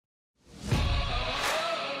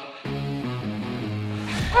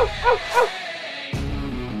Welcome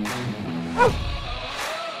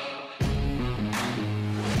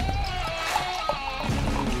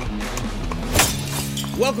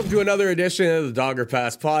to another edition of the Dogger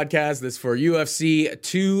Pass podcast. This is for UFC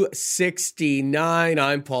 269.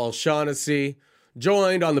 I'm Paul Shaughnessy,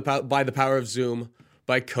 joined by the power of Zoom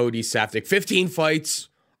by Cody Saftik. 15 fights,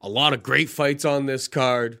 a lot of great fights on this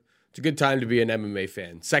card. It's a good time to be an MMA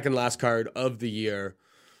fan. Second last card of the year.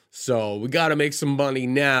 So we got to make some money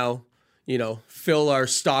now, fill our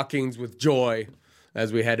stockings with joy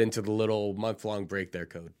as we head into the little month-long break there,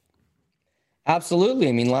 Code. Absolutely.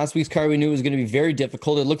 I mean, last week's card we knew was going to be very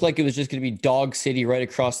difficult. It looked like it was just going to be dog city right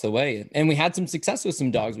across the way. And we had some success with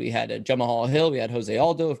some dogs. We had Jamahal Hill. We had Jose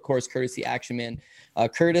Aldo, of course, courtesy Action Man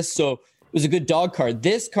Curtis. So it was a good dog card.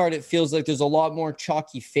 This card, it feels like there's a lot more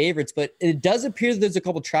chalky favorites, but it does appear that there's a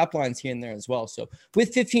couple trap lines here and there as well. So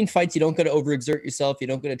with 15 fights, you don't got to overexert yourself. You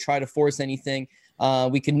don't got to try to force anything.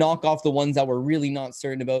 We can knock off the ones that we're really not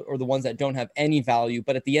certain about or the ones that don't have any value.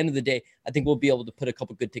 But at the end of the day, I think we'll be able to put a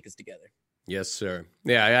couple good tickets together. Yes, sir.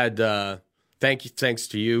 Yeah, I had thanks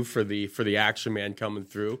to you for the Action Man coming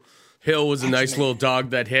through. Hill was a nice little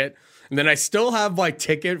dog that hit. And then I still have my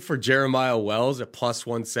ticket for Jeremiah Wells at plus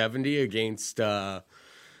 170 against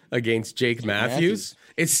Jake Matthews.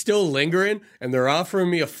 It's still lingering, and they're offering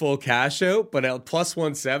me a full cash out, but at plus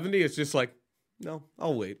 170, it's just like, no,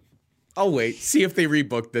 I'll wait. See if they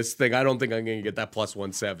rebook this thing. I don't think I'm going to get that plus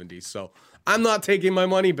 170. So I'm not taking my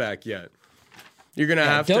money back yet. You're going to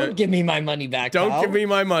have to. Don't give me my money back. Don't give me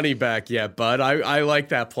my money back yet, bud. I like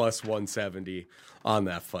that plus 170 on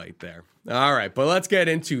that fight there. All right, but let's get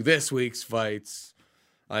into this week's fights.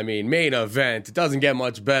 I mean, main event. It doesn't get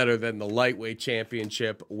much better than the lightweight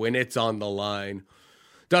championship when it's on the line.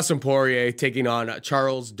 Dustin Poirier taking on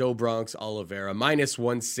Charles Do Bronx Oliveira. Minus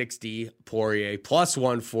 160 Poirier, plus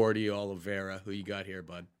 140 Oliveira. Who you got here,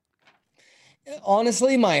 bud?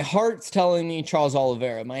 Honestly, my heart's telling me Charles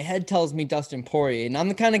Oliveira. My head tells me Dustin Poirier. And I'm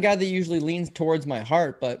the kind of guy that usually leans towards my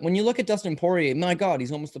heart. But when you look at Dustin Poirier, my God,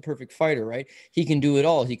 he's almost the perfect fighter, right? He can do it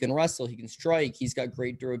all. He can wrestle. He can strike. He's got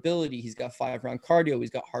great durability. He's got 5-round cardio.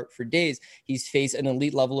 He's got heart for days. He's faced an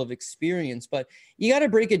elite level of experience. But you got to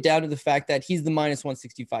break it down to the fact that he's the minus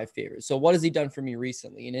 165 favorite. So what has he done for me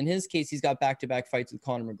recently? And in his case, he's got back-to-back fights with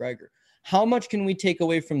Conor McGregor. How much can we take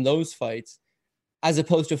away from those fights as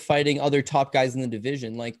opposed to fighting other top guys in the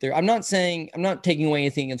division? I'm not taking away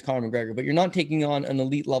anything against Conor McGregor, but you're not taking on an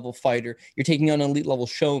elite level fighter. You're taking on an elite level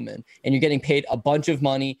showman, and you're getting paid a bunch of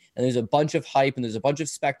money, and there's a bunch of hype, and there's a bunch of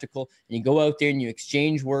spectacle, and you go out there and you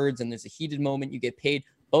exchange words, and there's a heated moment. You get paid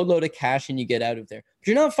a boatload of cash, and you get out of there. But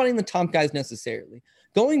you're not fighting the top guys necessarily.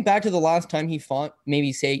 Going back to the last time he fought,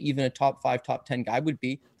 maybe say even a top 5, top 10 guy would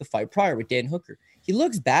be the fight prior with Dan Hooker. He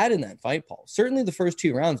looks bad in that fight, Paul. Certainly the first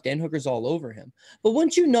 2 rounds, Dan Hooker's all over him. But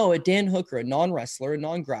once you know it, Dan Hooker, a non-wrestler, a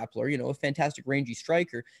non-grappler, a fantastic rangy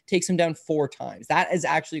striker, takes him down 4 times. That is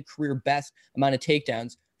actually a career best amount of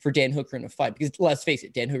takedowns for Dan Hooker in a fight. Because let's face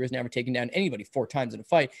it, Dan Hooker's never taken down anybody 4 times in a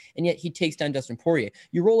fight, and yet he takes down Dustin Poirier.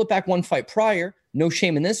 You roll it back one fight prior, no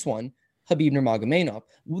shame in this one, Khabib Nurmagomedov.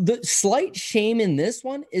 The slight shame in this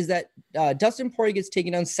one is that Dustin Poirier gets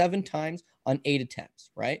taken down 7 times on 8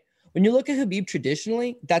 attempts, right? When you look at Khabib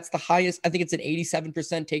traditionally, that's the highest. I think it's an 87%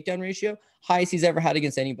 takedown ratio, highest he's ever had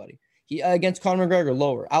against anybody. He against Conor McGregor,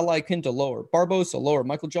 lower. Ali Pinto, lower. Barbosa, lower.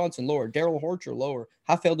 Michael Johnson, lower. Daryl Horcher, lower.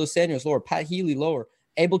 Rafael dos Anjos, lower. Pat Healy, lower.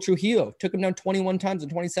 Abel Trujillo took him down 21 times in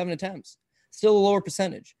 27 attempts. Still a lower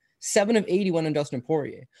percentage. 7 of 80 went on Dustin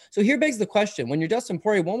Poirier. So here begs the question, when you're Dustin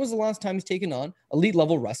Poirier, when was the last time he's taken on elite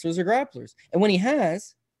level wrestlers or grapplers? And when he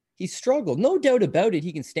has, he's struggled. No doubt about it,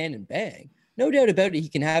 he can stand and bang. No doubt about it, he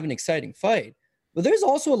can have an exciting fight. But there's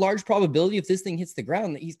also a large probability if this thing hits the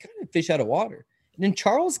ground that he's kind of fish out of water. And in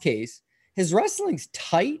Charles' case, his wrestling's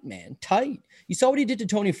tight, man, tight. You saw what he did to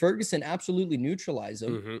Tony Ferguson, absolutely neutralize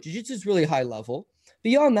him. Mm-hmm. Jiu-jitsu is really high level.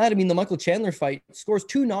 Beyond that, I mean, the Michael Chandler fight scores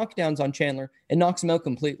 2 knockdowns on Chandler and knocks him out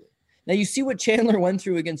completely. Now, you see what Chandler went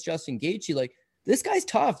through against Justin Gaethje. Like, this guy's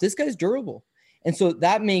tough. This guy's durable. And so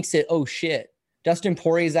that makes it, oh, shit. Dustin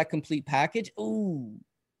Poirier is that complete package? Ooh.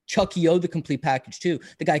 Chucky O, the complete package too.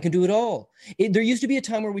 The guy can do it all. There used to be a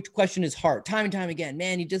time where we questioned his heart time and time again.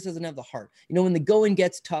 Man, he just doesn't have the heart. When the going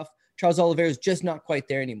gets tough, Charles Oliveira is just not quite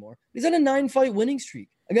there anymore. He's on a 9-fight winning streak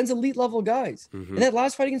against elite level guys. Mm-hmm. And that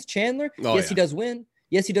last fight against Chandler, he does win.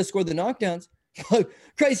 Yes, he does score the knockdowns. But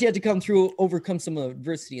Christ, he had to overcome some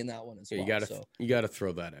adversity in that one as well. You got to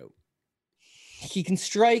throw that out. He can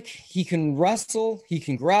strike, he can wrestle, he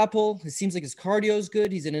can grapple. It seems like his cardio is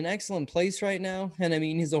good. He's in an excellent place right now. And I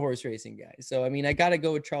mean, he's a horse racing guy. So, I mean, I got to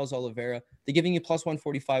go with Charles Oliveira. They're giving you plus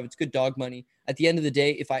 145. It's good dog money. At the end of the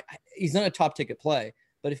day, he's not a top ticket play,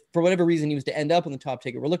 But if for whatever reason he was to end up on the top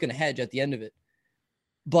ticket, we're looking to hedge at the end of it.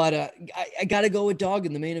 But I got to go with dog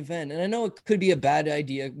in the main event. And I know it could be a bad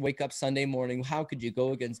idea. Wake up Sunday morning. How could you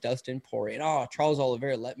go against Dustin Poirier? And Charles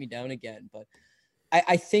Oliveira let me down again. But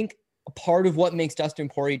I think a part of what makes Dustin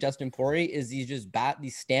Poirier is these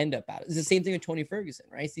stand-up battles. It's the same thing with Tony Ferguson,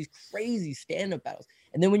 right? It's these crazy stand-up battles.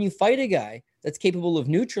 And then when you fight a guy that's capable of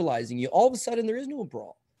neutralizing you, all of a sudden there is no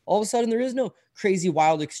brawl. All of a sudden there is no crazy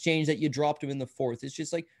wild exchange that you dropped him in the fourth. It's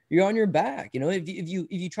just like you're on your back. If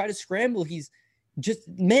you try to scramble, he's just,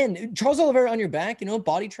 man, Charles Oliveira on your back,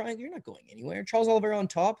 body triangle, you're not going anywhere. Charles Oliveira on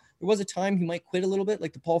top. There was a time he might quit a little bit,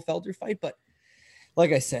 like the Paul Felder fight, but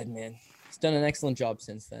like I said, man, he's done an excellent job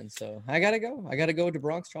since then. So I gotta go with the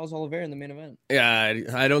Bronx, Charles Oliveira in the main event. Yeah,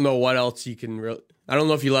 I don't know what else you can I don't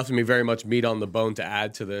know if you left me very much meat on the bone to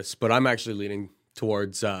add to this, but I'm actually leaning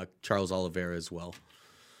towards Charles Oliveira as well.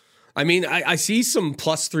 I mean, I see some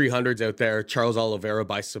plus 300s out there. Charles Oliveira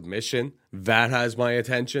by submission. That has my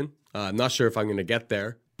attention. I'm not sure if I'm going to get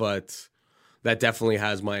there, but that definitely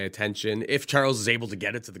has my attention. If Charles is able to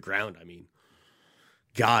get it to the ground, I mean,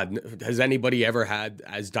 God, has anybody ever had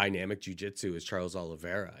as dynamic jiu-jitsu as Charles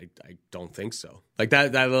Oliveira? I don't think so. Like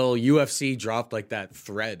that little UFC dropped like that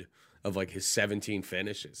thread of like his 17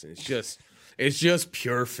 finishes. And it's just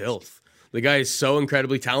pure filth. The guy is so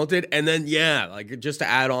incredibly talented. And then, yeah, like just to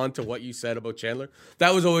add on to what you said about Chandler,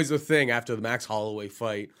 that was always the thing after the Max Holloway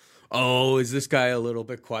fight. Oh, is this guy a little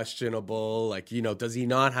bit questionable? Like, does he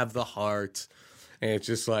not have the heart? And it's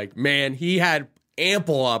just like, man, he had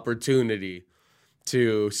ample opportunity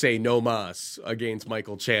to say no mas against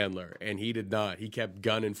Michael Chandler, and he did not. He kept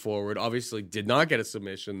gunning forward. Obviously did not get a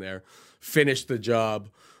submission there. Finished the job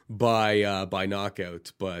by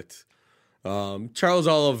knockout. But Charles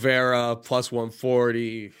Oliveira plus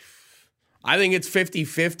 140. I think it's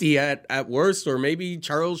 50-50 at worst, or maybe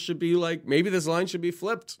Charles should be like, maybe this line should be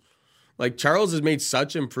flipped. Like, Charles has made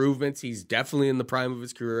such improvements. He's definitely in the prime of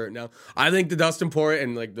his career right now. I think the Dustin Poirier,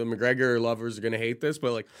 and like the McGregor lovers are going to hate this,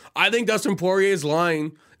 but like, I think Dustin Poirier's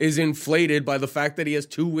line is inflated by the fact that he has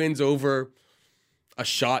 2 wins over a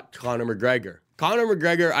shot Conor McGregor. Conor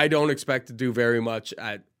McGregor, I don't expect to do very much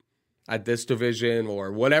at this division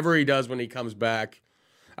or whatever he does when he comes back.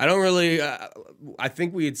 I don't really, I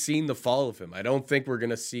think we had seen the fall of him. I don't think we're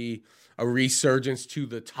going to see a resurgence to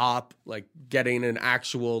the top, like getting an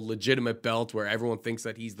actual legitimate belt where everyone thinks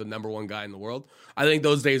that he's the number one guy in the world. I think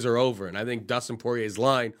those days are over. And I think Dustin Poirier's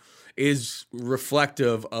line is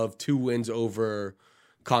reflective of 2 wins over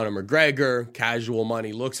Conor McGregor. Casual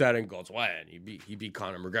money looks at it and goes, "Wow, he beat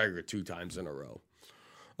Conor McGregor 2 times in a row."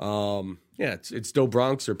 Yeah, it's still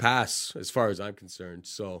Bronx or pass as far as I'm concerned.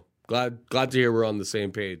 So glad to hear we're on the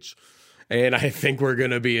same page. And I think we're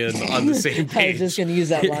going to be on the same page. I was just going to use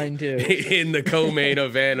that line too. In the co-main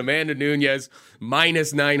event, Amanda Nunes,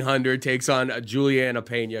 minus 900, takes on Juliana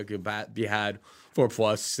Pena, could be had for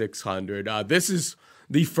plus 600. This is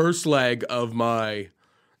the first leg of my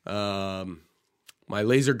my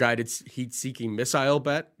laser-guided heat-seeking missile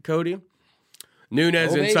bet, Cody.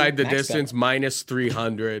 Nunes inside the distance, minus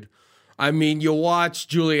 300. I mean, you watch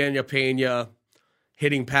Juliana Pena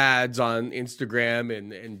hitting pads on Instagram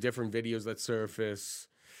and different videos that surface.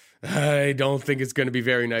 I don't think it's going to be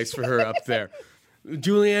very nice for her up there.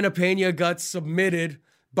 Juliana Pena got submitted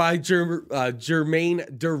by Germaine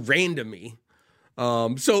Durandamy.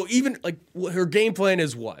 So even like her game plan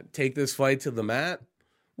is what? Take this fight to the mat?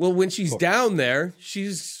 Well, when she's down there,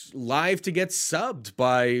 she's live to get subbed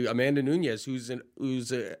by Amanda Nunes, who's an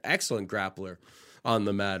excellent grappler on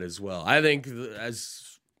the mat as well. I think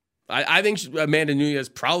Amanda Nunes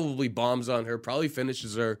probably bombs on her, probably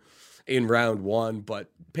finishes her in round 1. But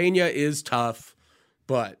Pena is tough,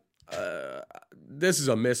 but this is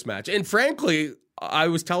a mismatch. And frankly, I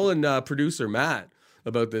was telling producer Matt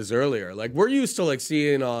about this earlier. Like, we're used to like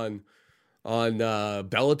seeing on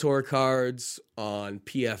Bellator cards, on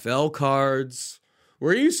PFL cards.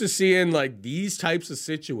 We're used to seeing like these types of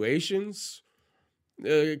situations.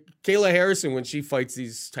 Kayla Harrison, when she fights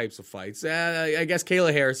these types of fights, I guess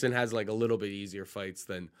Kayla Harrison has like a little bit easier fights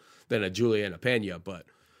than a Juliana Pena, but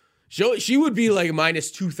she would be like minus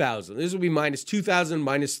 2,000. This would be minus 2,000,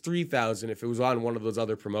 minus 3,000 if it was on one of those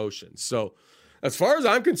other promotions. So as far as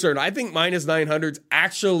I'm concerned, I think minus 900's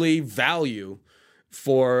actually value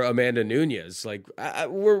for Amanda Nunes. Like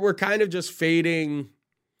we're kind of just fading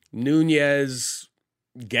Nunes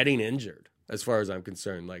getting injured as far as I'm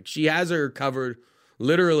concerned. Like she has her covered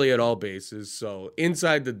literally at all bases. So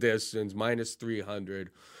inside the distance, minus 300.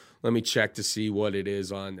 Let me check to see what it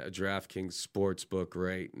is on a DraftKings Sportsbook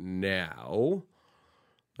right now.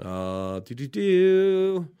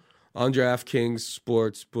 On DraftKings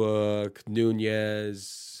Sportsbook,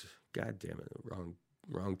 Nunez. God damn it,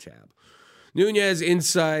 wrong tab. Nunez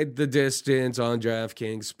inside the distance on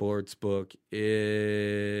DraftKings Sportsbook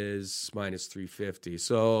is minus 350.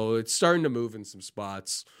 So it's starting to move in some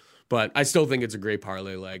spots, but I still think it's a great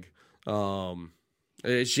parlay leg.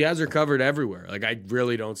 She has her covered everywhere. Like, I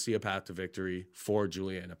really don't see a path to victory for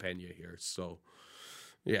Juliana Pena here. So,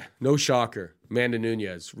 yeah, no shocker. Amanda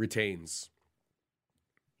Nunez retains.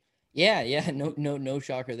 Yeah, no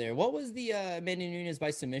shocker there. What was the Amanda Nunez by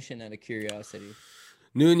submission, out of curiosity?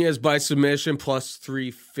 Nunez by submission plus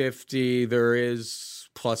 350. There is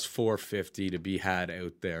plus 450 to be had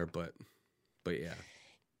out there, but yeah.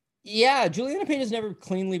 Yeah, Juliana Pena's never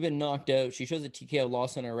cleanly been knocked out. She shows a TKO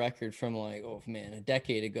loss on her record from a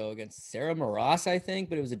decade ago against Sarah Moras, I think,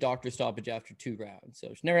 but it was a doctor stoppage after 2 rounds. So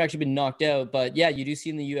she's never actually been knocked out. But yeah, you do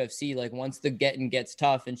see in the UFC, like, once the getting gets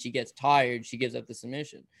tough and she gets tired, she gives up the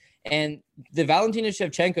submission. And the Valentina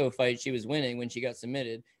Shevchenko fight, she was winning when she got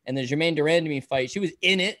submitted. And the Germaine de Randamie fight, she was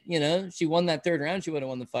in it, she won that 3rd round, she would have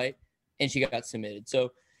won the fight, and she got submitted.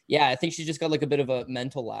 So yeah, I think she's just got like a bit of a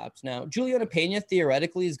mental lapse. Now, Juliana Pena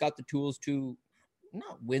theoretically has got the tools to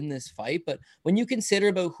not win this fight, but when you consider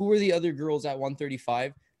about who are the other girls at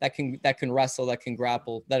 135 that can wrestle, that can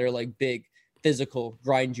grapple, that are like big, physical,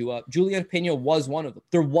 grind you up, Juliana Pena was one of them.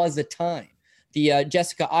 There was a time. The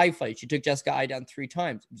Jessica Ai fight, she took Jessica Ai down 3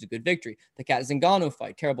 times. It was a good victory. The Kat Zingano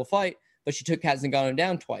fight, terrible fight, but she took Kat Zingano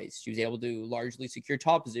down twice. She was able to largely secure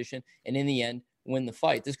top position, and in the end, win the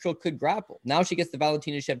fight. This girl could grapple. Now she gets the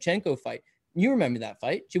Valentina Shevchenko fight. You remember that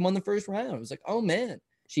fight? She won the 1st round. It was like, oh man,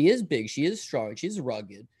 she is big. She is strong. She's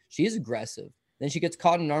rugged. She is aggressive. Then she gets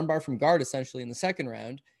caught in an armbar from guard essentially in the 2nd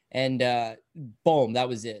round. And boom, that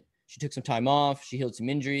was it. She took some time off. She healed some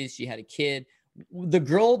injuries. She had a kid. The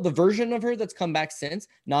version of her that's come back since,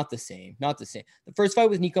 not the same. The first fight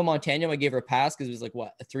was Nico Montano. I gave her a pass because it was like,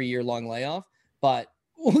 a 3-year-long layoff. But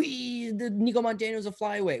the Nico Montano is a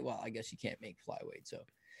flyweight. Well, I guess you can't make flyweight, so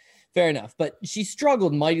fair enough. But she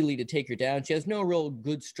struggled mightily to take her down. She has no real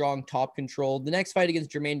good, strong top control. The next fight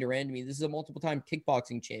against Germaine de Randamie, this is a multiple-time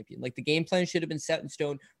kickboxing champion. Like, the game plan should have been set in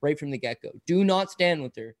stone right from the get-go. Do not stand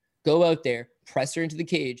with her. Go out there, press her into the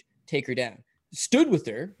cage, take her down. Stood with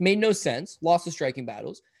her, made no sense, lost the striking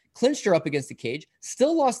battles, clinched her up against the cage,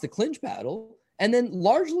 still lost the clinch battle, and then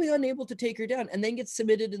largely unable to take her down, and then gets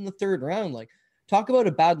submitted in the 3rd round. Like, talk about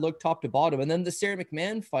a bad look top to bottom. And then the Sarah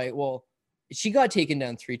McMahon fight, well, she got taken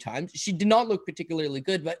down 3 times. She did not look particularly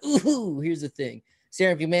good, but here's the thing.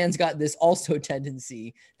 Sarah McMahon's got this also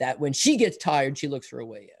tendency that when she gets tired, she looks for a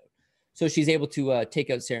way out. So she's able to take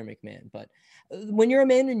out Sarah McMahon. But when you're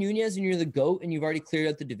Amanda Nunez and you're the GOAT and you've already cleared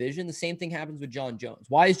out the division, the same thing happens with John Jones.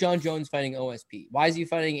 Why is John Jones fighting OSP? Why is he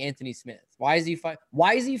fighting Anthony Smith? Why is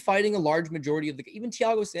he fighting a large majority of even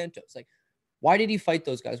Thiago Santos? Like, why did he fight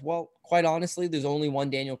those guys? Well, quite honestly, there's only one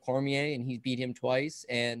Daniel Cormier, and he beat him twice.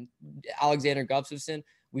 And Alexander Gustafsson,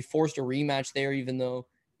 we forced a rematch there, even though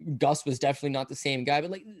Gus was definitely not the same guy.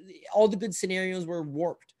 But like, all the good scenarios were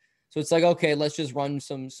warped. So it's like, okay, let's just run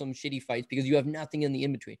some shitty fights because you have nothing in the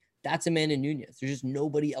in-between. That's Amanda Nunez. There's just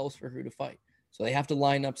nobody else for her to fight. So they have to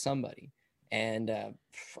line up somebody. And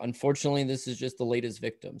unfortunately, this is just the latest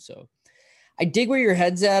victim. So I dig where your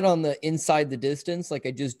head's at on the inside the distance. Like,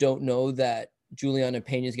 I just don't know that Juliana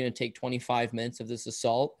Pena is going to take 25 minutes of this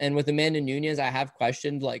assault. And with Amanda Nunez, I have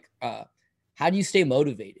questioned, like, how do you stay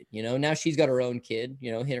motivated? Now she's got her own kid,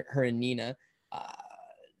 her and Nina.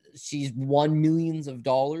 She's won millions of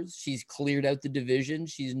dollars. She's cleared out the division.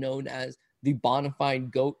 She's known as the bona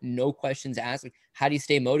fide GOAT, no questions asked. Like, how do you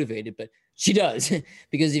stay motivated? But she does,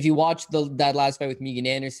 because if you watch that last fight with Megan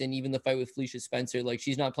Anderson, even the fight with Felicia Spencer, like,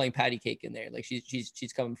 she's not playing patty cake in there. Like,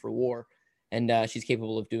 she's coming for war, and she's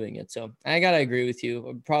capable of doing it. So I gotta agree with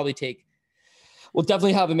you. We'll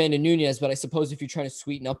definitely have Amanda Nunez, but I suppose if you're trying to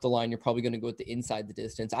sweeten up the line, you're probably going to go with the inside the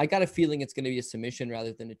distance. I got a feeling it's going to be a submission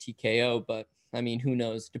rather than a TKO, but I mean, who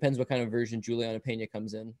knows? Depends what kind of version Juliana Pena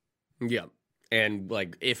comes in. Yeah. And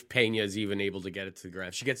like, if Pena is even able to get it to the ground,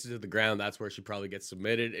 if she gets it to the ground, that's where she probably gets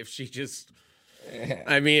submitted. If she just,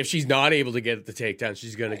 if she's not able to get the takedown,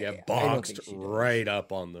 she's going to get boxed right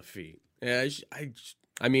up on the feet. Yeah,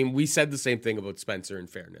 we said the same thing about Spencer, in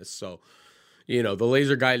fairness. So, the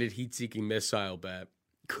laser guided heat seeking missile bet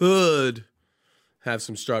could have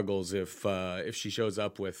some struggles if she shows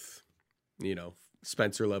up with,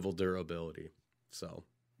 Spencer level durability. So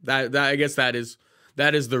that I guess that is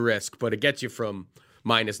the risk, but it gets you from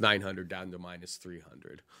minus 900 down to minus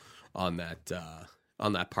 300 on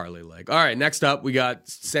that parlay leg. All right, next up we got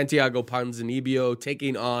Santiago Ponzinibbio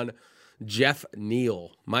taking on Jeff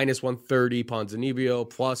Neal, minus 130 Ponzinibbio,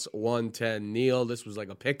 plus 110 Neal. This was like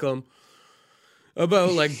a pick 'em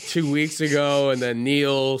about like 2 weeks ago, and then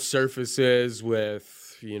Neal surfaces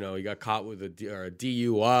with, he got caught with a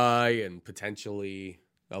DUI and potentially,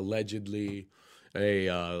 allegedly,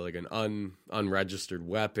 an unregistered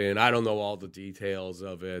weapon. I don't know all the details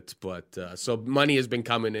of it, but so money has been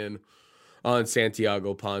coming in on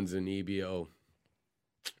Santiago Ponzinibbio.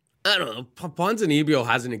 I don't know. Ponzinibbio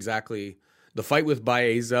hasn't exactly. The fight with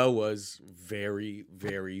Baeza was very,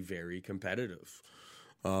 very, very competitive.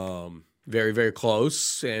 Very, very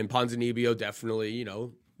close, and Ponzinibbio definitely,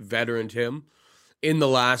 veteraned him in the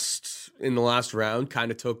last round,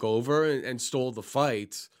 kind of took over and stole the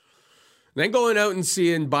fight. And then going out and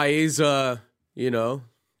seeing Baeza,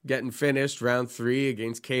 getting finished round 3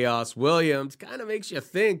 against Chaos Williams, kind of makes you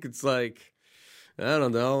think. It's like, I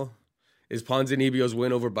don't know, is Ponzinibbio's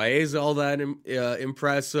win over Baeza all that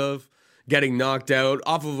impressive? Getting knocked out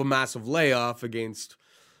off of a massive layoff against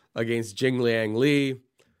Jingliang Li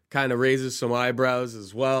kind of raises some eyebrows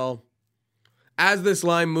as well. As this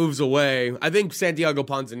line moves away, I think Santiago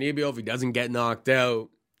Ponzinibbio, if he doesn't get knocked out,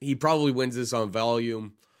 he probably wins this on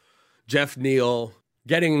volume. Jeff Neal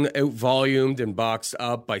getting out-volumed and boxed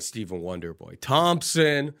up by Stephen Wonderboy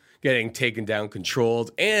Thompson, getting taken down,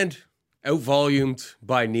 controlled, and out-volumed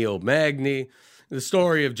by Neil Magny. The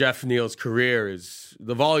story of Jeff Neal's career is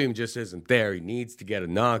the volume just isn't there. He needs to get a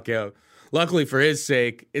knockout. Luckily for his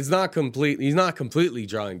sake, he's not completely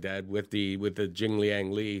drawing dead with the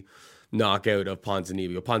Jingliang Li knockout of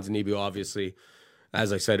Ponzinibbio. Ponzinibbio, obviously,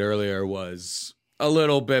 as I said earlier, was a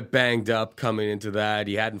little bit banged up coming into that.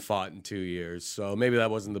 He hadn't fought in 2 years, so maybe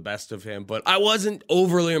that wasn't the best of him. But I wasn't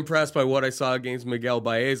overly impressed by what I saw against Miguel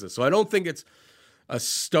Baeza. So I don't think it's a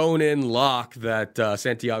stone-in lock that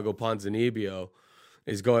Santiago Ponzinibbio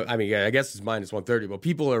is going. I mean, yeah, I guess it's minus 130, but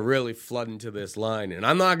people are really flooding to this line, and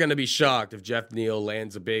I'm not going to be shocked if Jeff Neal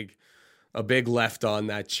lands a big left on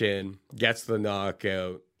that chin, gets the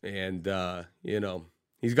knockout, and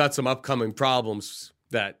he's got some upcoming problems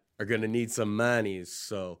that are going to need some monies.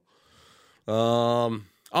 So I'll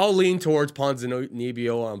lean towards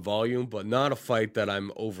Ponzinibbio on volume, but not a fight that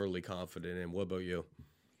I'm overly confident in. What about you?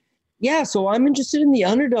 Yeah, so I'm interested in the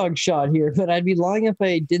underdog shot here, but I'd be lying if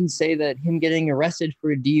I didn't say that him getting arrested for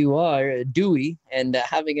a DUI or a Dewey and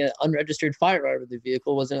having an unregistered firearm in the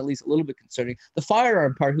vehicle wasn't at least a little bit concerning. The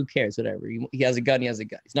firearm part, who cares? Whatever. He has a gun, he has a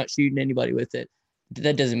gun. He's not shooting anybody with it.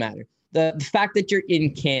 That doesn't matter. The fact that you're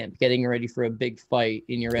in camp getting ready for a big fight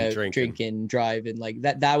and you're out drinking, driving, like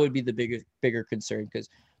that would be the bigger concern, because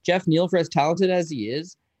Jeff Neal, for as talented as he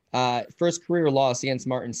is, first career loss against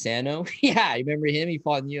Martin Sano. Yeah, you remember him? He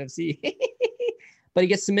fought in the UFC. But he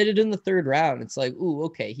gets submitted in the 3rd round. It's like, ooh,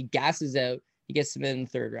 okay. He gasses out. He gets submitted in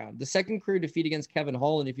the 3rd round. The second career defeat against Kevin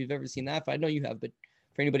Holland, if you've ever seen that fight, I know you have, but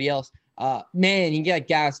for anybody else, man, he got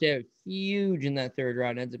gassed out huge in that 3rd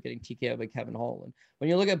round, ends up getting TKO'd by Kevin Holland. When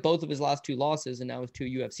you look at both of his last 2 losses and now his 2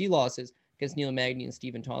 UFC losses against Neil Magny and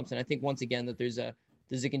Stephen Thompson, I think once again that there's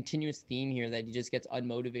a continuous theme here that he just gets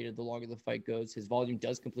unmotivated the longer the fight goes. His volume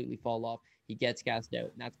does completely fall off. He gets gassed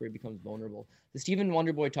out, and that's where he becomes vulnerable. The Stephen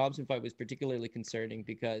Wonderboy Thompson fight was particularly concerning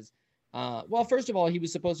because, well, first of all, he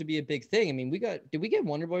was supposed to be a big thing. I mean, did we get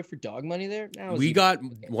Wonderboy for dog money there? No, we got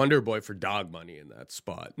Wonderboy for dog money in that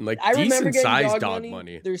spot. Like, I decent sized dog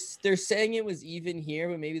money. They're saying it was even here,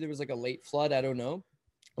 but maybe there was like a late flood. I don't know.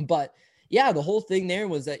 But yeah, the whole thing there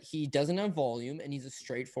was that he doesn't have volume and he's a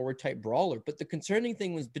straightforward type brawler. But the concerning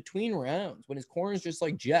thing was between rounds when his corner's just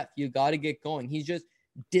like, Jeff, you got to get going. He's just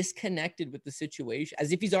disconnected with the situation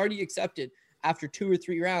as if he's already accepted after 2 or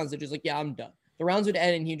 3 rounds. They're just like, yeah, I'm done. The rounds would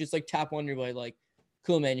end and he'd just like tap Wonderboy like,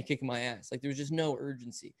 cool, man, you're kicking my ass. Like, there was just no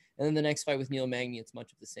urgency. And then the next fight with Neil Magny, it's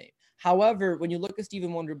much of the same. However, when you look at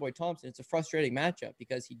Stephen Wonderboy Thompson, it's a frustrating matchup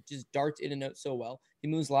because he just darts in and out so well. He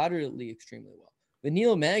moves laterally extremely well. With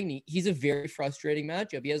Neil Magny, he's a very frustrating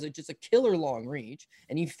matchup. He has just a killer long reach,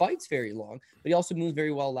 and he fights very long, but he also moves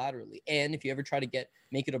very well laterally. And if you ever try to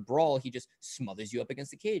make it a brawl, he just smothers you up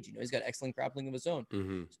against the cage. He's got excellent grappling of his own.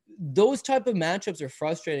 Mm-hmm. Those type of matchups are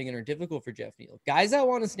frustrating and are difficult for Jeff Neal. Guys that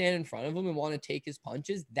want to stand in front of him and want to take his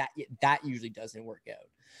punches, that usually doesn't work out.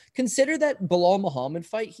 Consider that Bilal Muhammad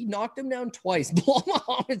fight. He knocked him down twice. Bilal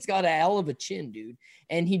Muhammad's got a hell of a chin, dude.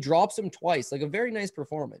 And he drops him twice. Like, a very nice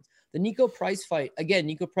performance. The Nico Price fight, again,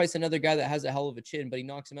 Nico Price, another guy that has a hell of a chin, but he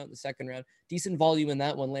knocks him out in the 2nd round. Decent volume in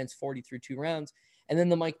that one, lands 40 through 2 rounds. And then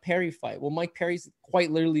the Mike Perry fight. Well, Mike Perry's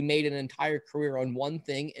quite literally made an entire career on one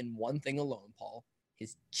thing and one thing alone, Paul.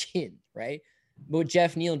 His chin, right? But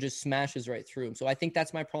Jeff Neal just smashes right through him. So I think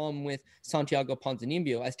that's my problem with Santiago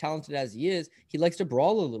Ponzinibbio. As talented as he is, he likes to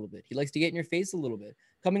brawl a little bit. He likes to get in your face a little bit.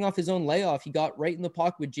 Coming off his own layoff, he got right in the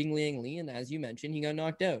pocket with Jing Liang Li, and as you mentioned, he got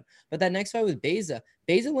knocked out. But that next fight with Beza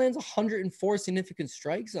lands 104 significant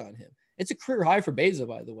strikes on him. It's a career high for Beza,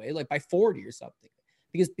 by the way, like by 40 or something.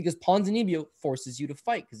 Because Ponzinibbio forces you to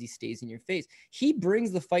fight because he stays in your face. He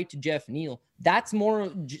brings the fight to Jeff Neal. That's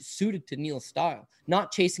more suited to Neal's style,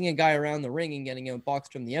 not chasing a guy around the ring and getting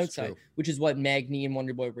outboxed from the outside, which is what Magny and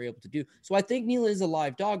Wonderboy were able to do. So I think Neal is a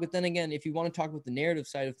live dog. But then again, if you want to talk about the narrative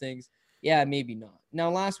side of things, yeah, maybe not.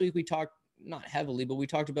 Now, last week we talked, not heavily, but we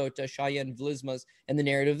talked about Cheyenne Vlismas and the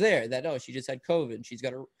narrative there that, oh, she just had COVID. She's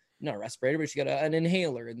got not a respirator, but she got an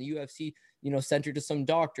inhaler, and the UFC, sent her to some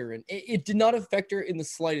doctor, and it did not affect her in the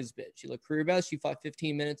slightest bit. She looked career best. She fought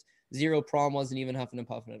 15 minutes, zero problem, wasn't even huffing and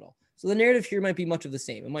puffing at all. So the narrative here might be much of the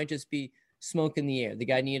same. It might just be smoke in the air. The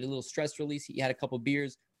guy needed a little stress release. He had a couple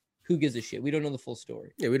beers. Who gives a shit? We don't know the full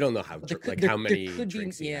story. Yeah, we don't know how many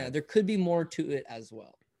drinks he had. There could be more to it as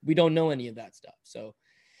well. We don't know any of that stuff. So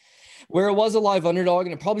where it was a live underdog,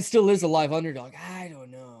 and it probably still is a live underdog, I don't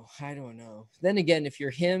know. Then again, if you're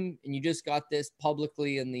him and you just got this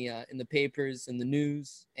publicly in the papers and the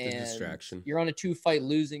news, and distraction, you're on a 2-fight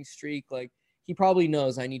losing streak, like he probably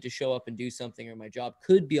knows I need to show up and do something, or my job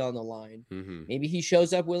could be on the line. Mm-hmm. Maybe he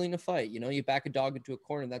shows up willing to fight. You back a dog into a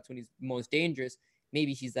corner, that's when he's most dangerous.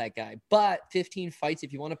 Maybe he's that guy. But 15 fights,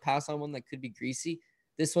 if you want to pass on one that could be greasy,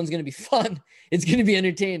 this one's going to be fun. It's going to be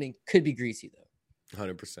entertaining. Could be greasy, though.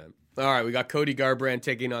 100%. All right, we got Cody Garbrandt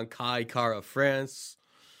taking on Kai Kara France.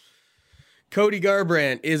 Cody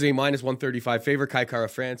Garbrandt is a minus 135 favorite. Kai Kara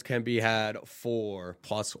France can be had for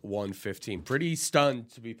plus 115. Pretty stunned,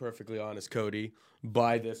 to be perfectly honest, Cody,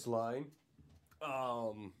 by this line.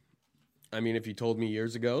 If you told me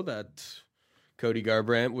years ago that Cody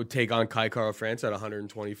Garbrandt would take on Kai Kara France at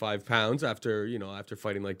 125 pounds after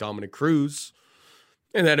fighting like Dominic Cruz,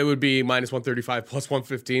 and that it would be minus 135 plus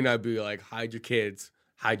 115, I'd be like, hide your kids,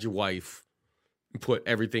 hide your wife, and put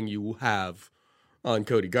everything you have on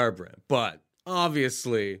Cody Garbrandt. But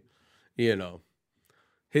obviously,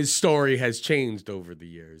 his story has changed over the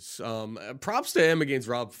years. Props to him against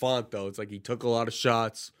Rob Font, though. It's like he took a lot of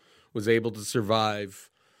shots, was able to survive.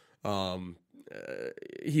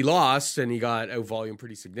 He lost, and he got out volume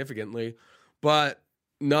pretty significantly. But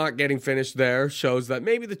not getting finished there shows that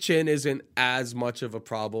maybe the chin isn't as much of a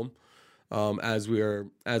problem as we were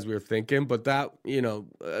thinking. But that,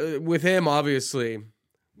 with him, obviously,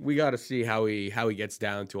 we got to see how he gets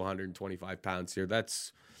down to 125 pounds here.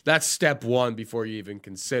 That's step one before you even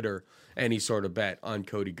consider any sort of bet on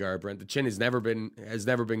Cody Garbrandt. The chin has never been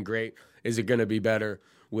great. Is it going to be better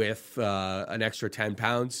with an extra 10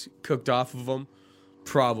 pounds cooked off of him?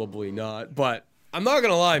 Probably not. But I'm not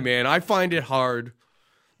going to lie, man. I find it hard.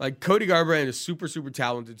 Like, Cody Garbrandt is super, super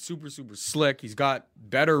talented, super, super slick. He's got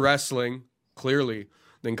better wrestling, clearly,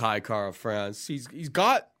 than Kai Kara France. He's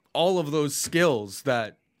got all of those skills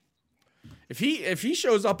that if he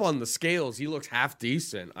shows up on the scales, he looks half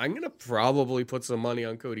decent. I'm going to probably put some money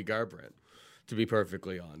on Cody Garbrandt, to be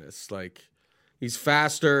perfectly honest. Like, he's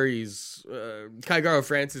faster. Kai Kara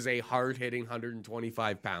France is a hard-hitting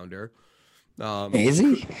 125-pounder. Is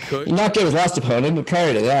he? He knocked out his last opponent, but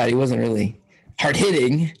prior to that, he wasn't really hard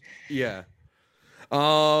hitting. Yeah.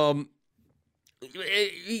 Well,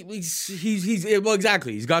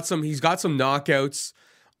 exactly. He's got some knockouts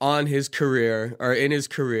on his career, or in his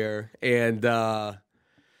career, and yeah,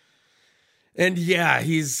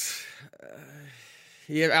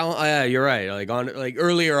 you're right. Like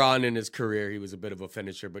earlier on in his career, he was a bit of a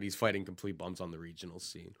finisher, but he's fighting complete bums on the regional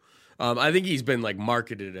scene. I think he's been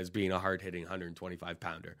marketed as being a hard-hitting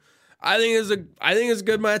 125-pounder. I think it's a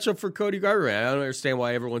good matchup for Cody Garbrandt. I don't understand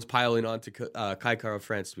why everyone's piling on to Kai Kara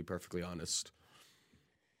France, to be perfectly honest.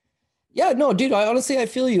 Yeah, no, dude, I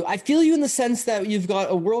feel you. I feel you in the sense that you've got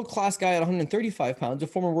a world-class guy at 135 pounds, a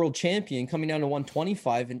former world champion coming down to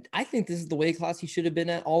 125, and I think this is the weight class he should have been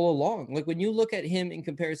at all along. Like, when you look at him in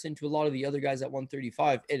comparison to a lot of the other guys at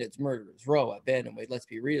 135, and it's murderers row at bantamweight, let's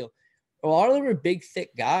be real. A lot of them are big, thick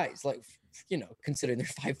guys, considering they're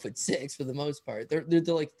 5'6" for the most part. They're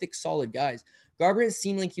like thick, solid guys. Garbrandt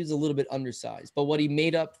seemed like he was a little bit undersized, but what he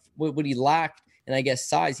lacked, and I guess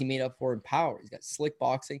size, he made up for in power. He's got slick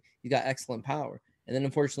boxing. He's got excellent power. And then,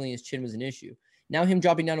 unfortunately, his chin was an issue. Now, him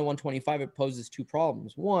dropping down to 125, it poses two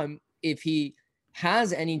problems. One, if he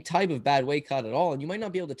has any type of bad weight cut at all, and you might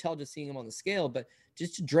not be able to tell just seeing him on the scale, but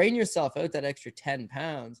just to drain yourself out that extra 10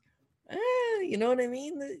 pounds, You know what I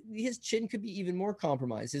mean? His chin could be even more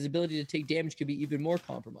compromised. His ability to take damage could be even more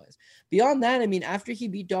compromised. Beyond that, I mean, after he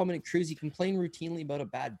beat Dominic Cruz, he complained routinely about a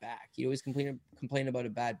bad back. He always complain about a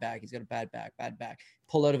bad back. He's got a bad back.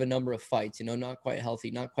 Pulled out of a number of fights, not quite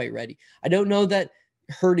healthy, not quite ready. I don't know that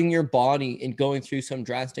hurting your body and going through some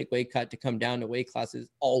drastic weight cut to come down to weight class is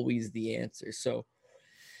always the answer. So,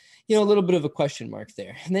 a little bit of a question mark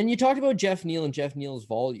there. And then you talked about Jeff Neal and Jeff Neal's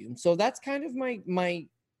volume. So that's kind of my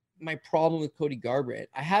problem with Cody Garbrandt.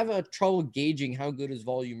 I have a trouble gauging how good his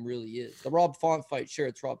volume really is. The Rob Font fight, sure,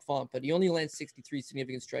 it's Rob Font, but he only lands 63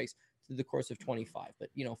 significant strikes through the course of 25. But,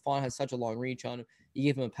 Font has such a long reach on him. You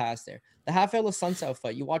give him a pass there. The Rafael Assunção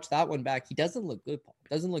fight, you watch that one back. He doesn't look good, Paul.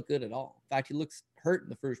 Doesn't look good at all. In fact, he looks hurt in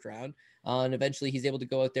the first round. And eventually he's able to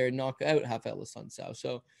go out there and knock out Rafael Assunção.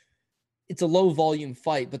 So it's a low volume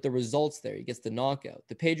fight, but the results there, he gets the knockout.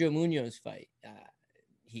 The Pedro Munoz fight,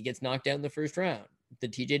 he gets knocked out in the first round. The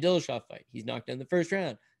TJ Dillashaw fight, he's knocked out in the first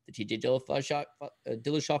round. The TJ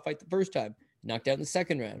Dillashaw fight the first time, knocked out in the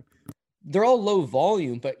second round. They're all low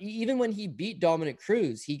volume, but even when he beat Dominic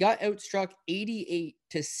Cruz, he got outstruck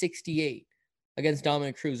 88-68 against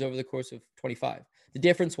Dominic Cruz over the course of 25. The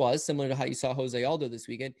difference was similar to how you saw Jose Aldo this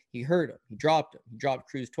weekend. He hurt him. He dropped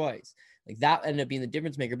Cruz twice. Like that ended up being the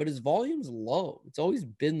difference maker, but his volume's low. It's always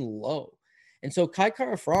been low. And so Kai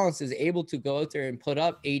Kara France is able to go out there and put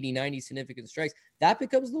up 80, 90 significant strikes. That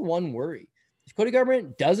becomes the one worry. If Cody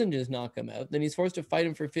Garbrandt doesn't just knock him out, then he's forced to fight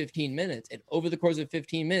him for 15 minutes. And over the course of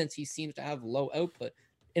 15 minutes, he seems to have low output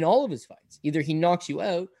in all of his fights. Either he knocks you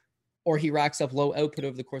out or he racks up low output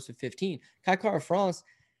over the course of 15. Kai Kara France,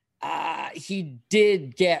 he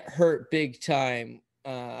did get hurt big time.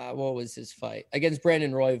 What was his fight? Against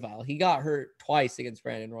Brandon Royval. He got hurt twice against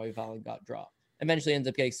Brandon Royval and got dropped. Eventually ends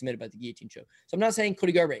up getting submitted by the guillotine show. So I'm not saying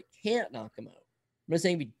Cody Garbrandt can't knock him out. I'm not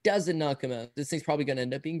saying if he doesn't knock him out, this thing's probably going to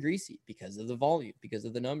end up being greasy because of the volume, because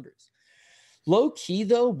of the numbers. Low key,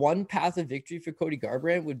 though, one path of victory for Cody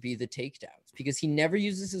Garbrandt would be the takedowns because he never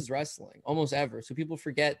uses his wrestling, almost ever. So people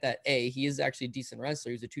forget that A, he is actually a decent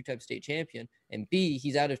wrestler. He's a 2-time state champion. And B,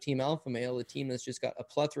 he's out of Team Alpha Male, a team that's just got a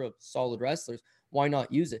plethora of solid wrestlers. Why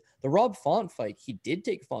not use it? The Rob Font fight, he did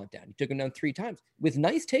take Font down. He took him down 3 times with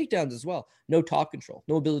nice takedowns as well. No top control,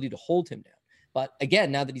 no ability to hold him down. But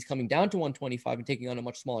again, now that he's coming down to 125 and taking on a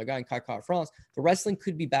much smaller guy in Kai Kara France, the wrestling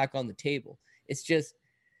could be back on the table. It's just,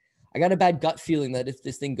 I got a bad gut feeling that if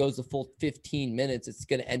this thing goes the full 15 minutes, it's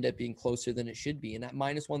going to end up being closer than it should be. And at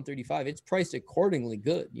minus 135, it's priced accordingly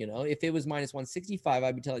good. If it was minus 165,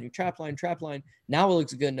 I'd be telling you trap line. Now it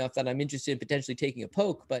looks good enough that I'm interested in potentially taking a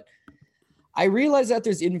poke, but I realize that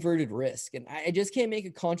there's inverted risk, and I just can't make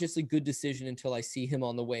a consciously good decision until I see him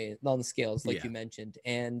on the scales, like you mentioned.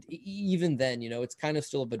 And even then, it's kind of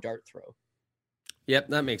still a dart throw. Yep,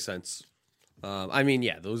 that makes sense.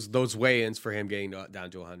 Those weigh-ins for him getting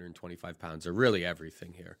down to 125 pounds are really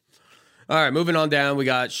everything here. All right, moving on down, we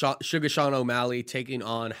got Sugar Sean O'Malley taking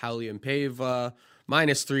on Raulian Paiva,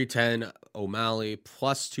 minus 310 O'Malley,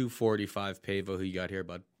 plus 245 Paiva. Who you got here,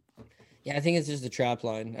 bud? Yeah, I think it's just the trap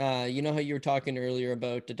line. You know how you were talking earlier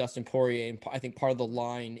about Dustin Poirier, and I think part of the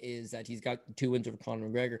line is that he's got 2 wins over Conor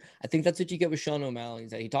McGregor. I think that's what you get with Sean O'Malley,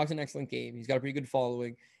 is that he talks an excellent game. He's got a pretty good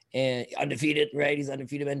following, and undefeated, right? He's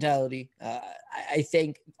undefeated mentality. I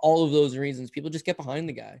think all of those reasons, people just get behind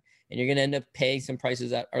the guy, and you're going to end up paying some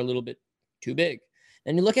prices that are a little bit too big.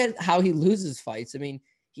 And you look at how he loses fights. I mean,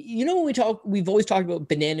 when we've always talked about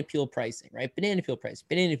banana peel pricing, right? Banana peel pricing.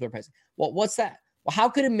 Well, what's that? Well, how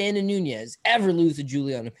could Amanda Nunes ever lose to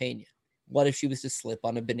Juliana Pena? What if she was to slip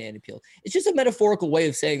on a banana peel? It's just a metaphorical way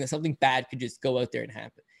of saying that something bad could just go out there and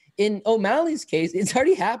happen. In O'Malley's case, it's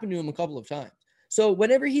already happened to him a couple of times. So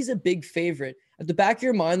whenever he's a big favorite, at the back of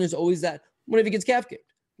your mind, there's always that, what if he gets calf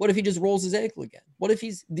kicked? What if he just rolls his ankle again? What if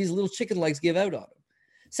these little chicken legs give out on him?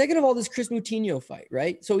 Second of all, this Chris Moutinho fight,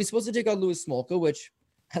 right? So he's supposed to take on Louis Smolka, which,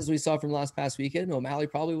 as we saw from past weekend, O'Malley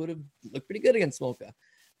probably would have looked pretty good against Smolka.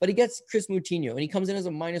 But he gets Chris Moutinho, and he comes in as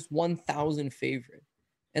a minus 1,000 favorite.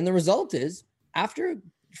 And the result is, after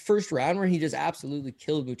first round where he just absolutely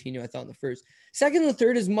killed Moutinho, I thought, in the first. Second and the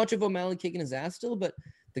third is much of O'Malley kicking his ass still, but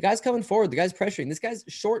the guy's coming forward. The guy's pressuring. This guy's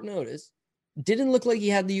short notice. Didn't look like he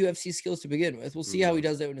had the UFC skills to begin with. We'll see how he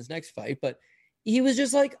does that in his next fight. But he was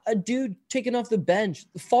just like a dude taken off the bench,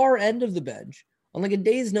 the far end of the bench, on like a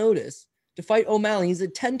day's notice to fight O'Malley. He's a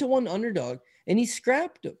 10-1 underdog, and he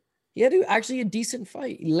scrapped him. He had a decent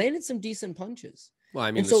fight. He landed some decent punches. Well,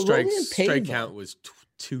 I mean, the strike count was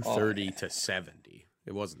 230 to 70.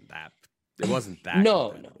 It wasn't that.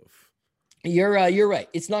 No. You're right.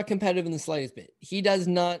 It's not competitive in the slightest bit. He does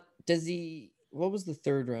not. Does he? What was the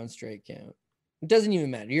third round strike count? It doesn't even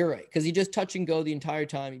matter. You're right. Because he just touch and go the entire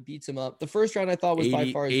time. He beats him up. The first round I thought was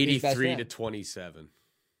by far his best 83 round. to 27.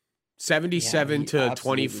 77 to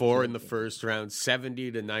 24 in the first round,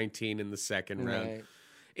 70 to 19 in the second round,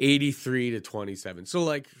 83 to 27. So,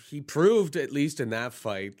 like, he proved, at least in that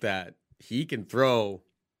fight, that he can throw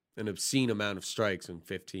an obscene amount of strikes in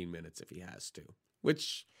 15 minutes if he has to,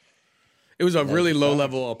 which it was a really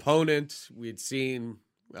low-level opponent. We had seen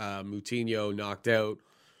Moutinho knocked out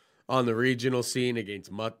on the regional scene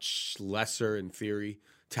against much lesser, in theory,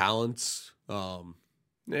 talents.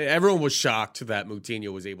 Everyone was shocked that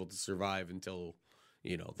Moutinho was able to survive until,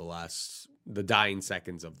 the dying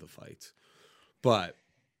seconds of the fight. But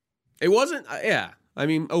it wasn't, I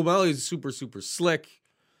mean, O'Malley's super, super slick.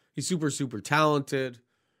 He's super, super talented.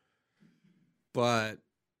 But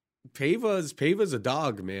Paiva's a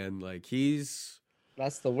dog, man. Like,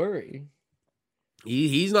 that's the worry.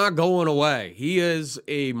 He's not going away. He is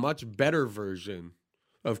a much better version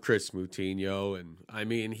of Chris Moutinho. And, I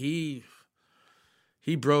mean, he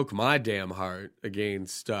broke my damn heart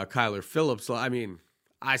against Kyler Phillips. I mean,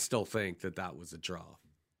 I still think that was a draw.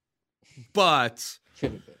 But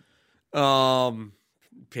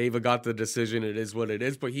Paiva got the decision. It is what it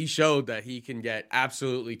is. But he showed that he can get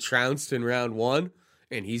absolutely trounced in round one,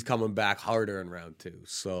 and he's coming back harder in round two.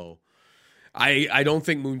 So I don't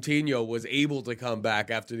think Moutinho was able to come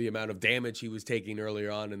back after the amount of damage he was taking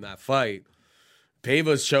earlier on in that fight.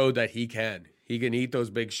 Paiva showed that he can. He can eat those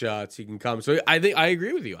big shots. He can come. So I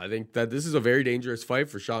agree with you. I think that this is a very dangerous fight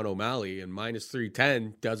for Sean O'Malley, and minus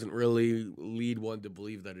 310 doesn't really lead one to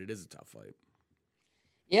believe that it is a tough fight.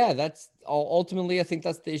 Yeah, that's ultimately, I think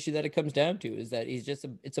that's the issue that it comes down to, is that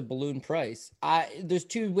it's a balloon price. There's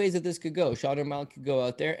two ways that this could go. Sean O'Malley could go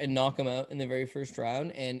out there and knock him out in the very first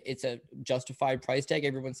round, and it's a justified price tag.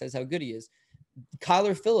 Everyone says how good he is.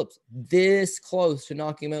 Kyler Phillips, this close to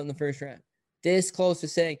knocking him out in the first round. This close to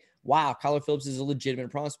saying, wow, Kyler Phillips is a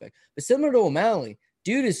legitimate prospect. But similar to O'Malley,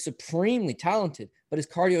 dude is supremely talented, but his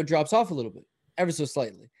cardio drops off a little bit, ever so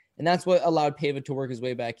slightly. And that's what allowed Paiva to work his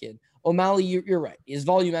way back in. O'Malley, you're right. His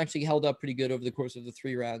volume actually held up pretty good over the course of the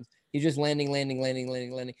 3 rounds. He's just landing.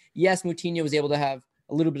 Yes, Moutinho was able to have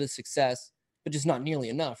a little bit of success, but just not nearly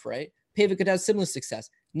enough, right? Paiva could have similar success.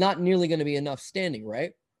 Not nearly going to be enough standing,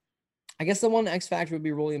 right? I guess the one X factor would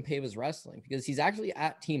be Rolian Paiva's wrestling, because he's actually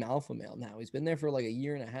at Team Alpha Male now. He's been there for like a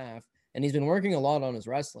year and a half, and he's been working a lot on his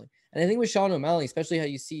wrestling. And I think with Sean O'Malley, especially how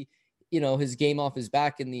you see, his game off his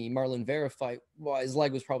back in the Marlon Vera fight, well, his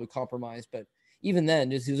leg was probably compromised, but even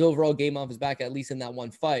then, just his overall game off his back, at least in that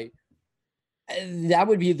one fight, that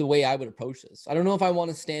would be the way I would approach this. I don't know if I want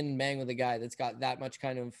to stand and bang with a guy that's got that much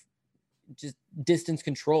kind of just distance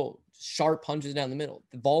control, sharp punches down the middle,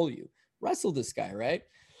 the volume. Wrestle this guy, right?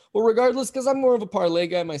 Well, regardless, because I'm more of a parlay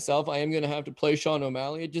guy myself, I am going to have to play Sean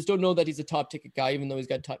O'Malley. I just don't know that he's a top ticket guy, even though he's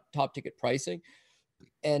got top ticket pricing.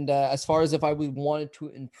 And as far as if I would wanted to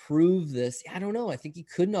improve this, I don't know. I think he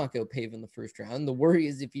could knock out Paiva in the first round. The worry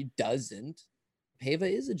is if he doesn't, Paiva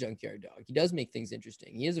is a junkyard dog. He does make things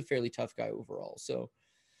interesting. He is a fairly tough guy overall. So,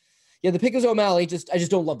 yeah, the pick is O'Malley. I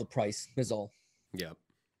just don't love the price, is all. Yeah.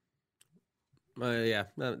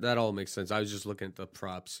 That all makes sense. I was just looking at the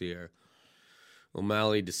props here.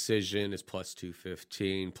 O'Malley decision is plus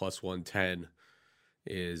 215, plus 110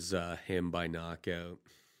 is him by knockout.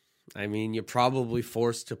 I mean, you're probably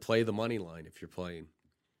forced to play the money line if you're playing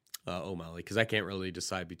O'Malley, because I can't really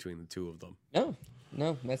decide between the two of them.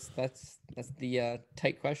 No, that's the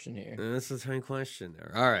tight question here. That's a tight question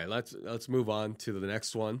there. All right, let's move on to the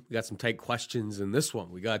next one. We got some tight questions in this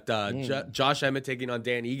one. We got Josh Emmett taking on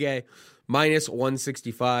Dan Ige, minus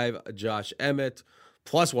 165. Josh Emmett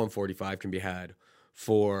plus 145 can be had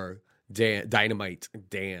for Dynamite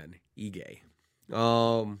Dan Ige.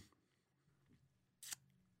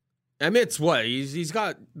 Emmett's what? He's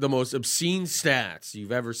got the most obscene stats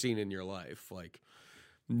you've ever seen in your life. Like,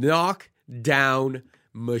 knockdown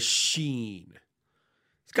machine.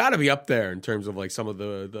 It's got to be up there in terms of like some of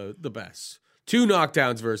the best. 2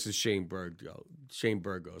 knockdowns versus Shane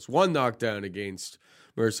Burgos. 1 knockdown against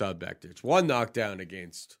Mirsad Bektic. 1 knockdown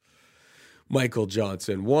against Michael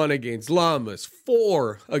Johnson. 1 against Lamas.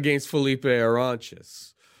 4 against Felipe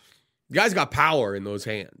Aranches. The guy's got power in those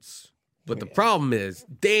hands. But the problem is,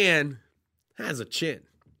 Dan has a chin.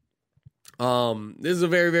 This is a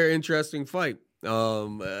very, very interesting fight.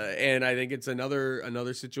 And I think it's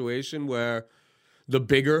another situation where the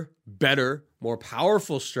bigger, better, more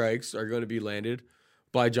powerful strikes are going to be landed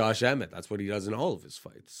by Josh Emmett. That's what he does in all of his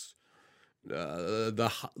fights.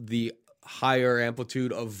 The higher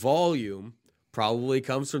amplitude of volume probably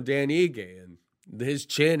comes from Dan Ige, and his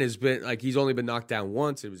chin has been like he's only been knocked down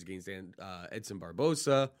once. It was against Edson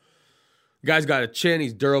Barbosa. Guy's got a chin.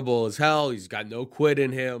 He's durable as hell. He's got no quit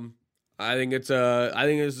in him. I think this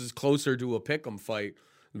is closer to a pick'em fight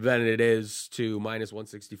than it is to minus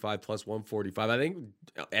 165 plus 145. I think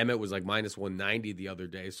Emmett was like minus 190 the other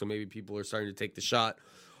day, so maybe people are starting to take the shot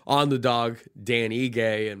on the dog Dan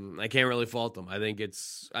Ige, and I can't really fault them. I think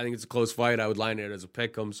it's a close fight. I would line it as a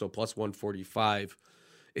pick'em, so plus 145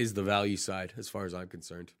 is the value side as far as I'm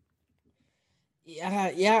concerned.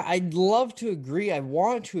 Yeah, I'd love to agree. I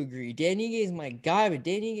want to agree. Dan Ige is my guy, but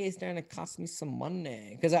Dan Ige is starting to cost me some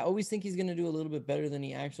money because I always think he's going to do a little bit better than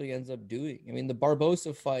he actually ends up doing. I mean, the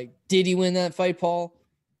Barbosa fight, did he win that fight, Paul?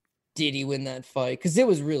 Did he win that fight? Because it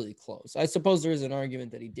was really close. I suppose there is an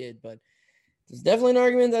argument that he did, but there's definitely an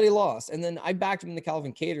argument that he lost. And then I backed him in the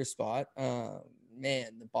Calvin Kattar spot.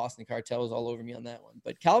 Man, the Boston Cartel was all over me on that one.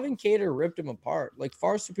 But Calvin Kattar ripped him apart, like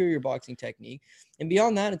far superior boxing technique. And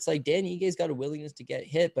beyond that, it's like Dan Ige's got a willingness to get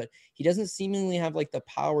hit, but he doesn't seemingly have like the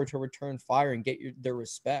power to return fire and get their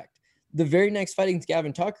respect. The very next fight against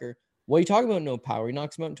Gavin Tucker, what are you talking about? No power. He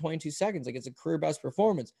knocks him out in 22 seconds. Like it's a career best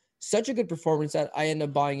performance. Such a good performance that I end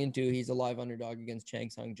up buying into. He's a live underdog against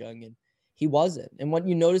Chang Sung Jung, and he wasn't. And what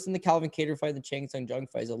you notice in the Calvin Kattar fight and the Chang Sung Jung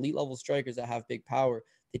fight is elite level strikers that have big power.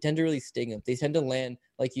 They tend to really sting him. They tend to land,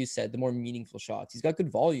 like you said, the more meaningful shots. He's got good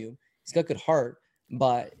volume. He's got good heart,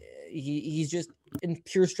 but he's just in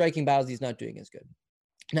pure striking battles. He's not doing as good.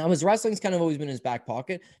 Now, his wrestling's kind of always been in his back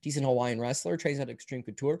pocket. Decent Hawaiian wrestler, trains at Extreme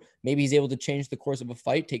Couture. Maybe he's able to change the course of a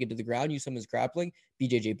fight, take it to the ground, use some of his grappling.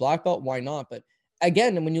 BJJ black belt, why not? But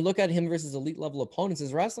again, when you look at him versus elite level opponents,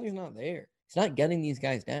 his wrestling is not there. He's not getting these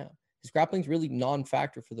guys down. His grappling's really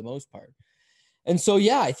non-factor for the most part. And so,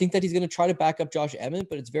 yeah, I think that he's going to try to back up Josh Emmett,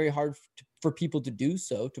 but it's very hard for people to do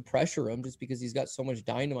so, to pressure him just because he's got so much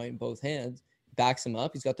dynamite in both hands. Backs him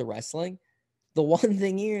up. He's got the wrestling. The one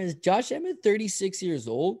thing here is Josh Emmett, 36 years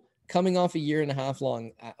old, coming off a 1.5 year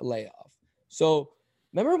long layoff. So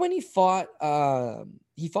remember when he fought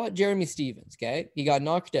Jeremy Stevens, okay? He got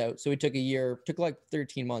knocked out, so he took like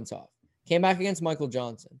 13 months off. Came back against Michael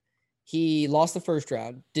Johnson. He lost the first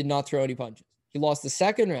round, did not throw any punches. He lost the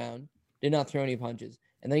second round, did not throw any punches.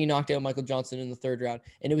 And then he knocked out Michael Johnson in the third round.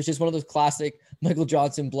 And it was just one of those classic Michael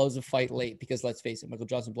Johnson blows a fight late because let's face it, Michael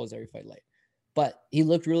Johnson blows every fight late. But he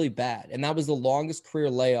looked really bad. And that was the longest career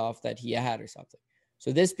layoff that he had or something.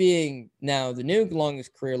 So this being now the new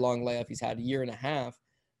longest career long layoff he's had, 1.5 years,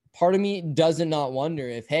 part of me doesn't not wonder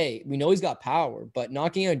if, hey, we know he's got power, but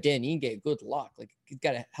knocking out Dan Ige, good luck. Like he's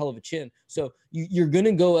got a hell of a chin. So you're going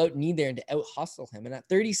to go out and need there and to out hustle him. And at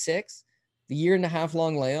 36, the 1.5 year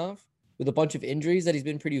long layoff, with a bunch of injuries that he's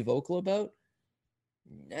been pretty vocal about,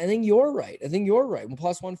 I think you're right. Well,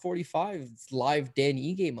 plus 145, it's live Dan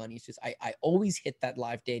Ige money. It's just I always hit that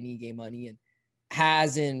live Dan Ige money and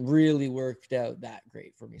hasn't really worked out that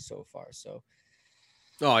great for me so far. So,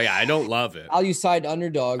 oh yeah, I don't love it. Value side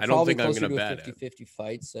underdog. I don't think I'm closer going to to bet a 50-50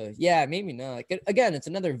 fight. So yeah, maybe not. Like, again, it's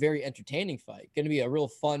another very entertaining fight. Going to be a real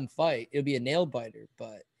fun fight. It'll be a nail biter,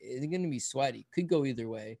 but it's going to be sweaty. Could go either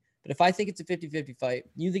way. But if I think it's a 50-50 fight,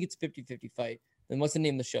 you think it's a 50-50 fight, then what's the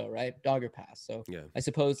name of the show, right? Dog or pass. So yeah. I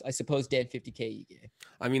suppose Dan 50K Ige.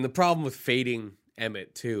 I mean, the problem with fading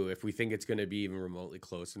Emmett too, if we think it's going to be even remotely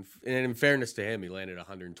close, and in fairness to him, he landed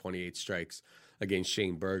 128 strikes against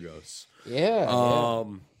Shane Burgos. Yeah.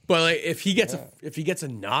 But like, if he gets a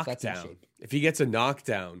knockdown,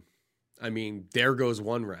 I mean, there goes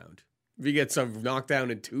one round. If he gets a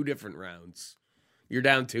knockdown in 2 different rounds, you're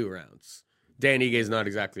down 2 rounds. Dan Ige is not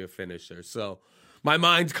exactly a finisher, so my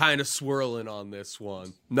mind's kind of swirling on this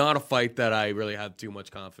one. Not a fight that I really have too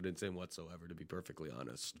much confidence in whatsoever, to be perfectly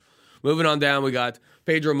honest. Moving on down, we got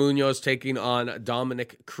Pedro Munoz taking on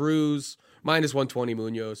Dominic Cruz. Minus 120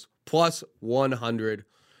 Munoz, plus 100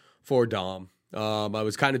 for Dom. I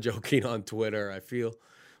was kind of joking on Twitter. I feel,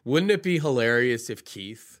 wouldn't it be hilarious if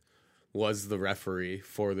Keith was the referee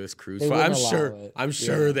for this Cruz fight? I'm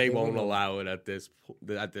sure they won't allow it at this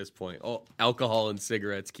point. Oh, alcohol and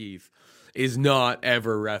cigarettes, Keith is not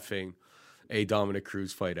ever reffing a Dominic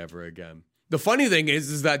Cruz fight ever again. The funny thing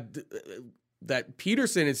is that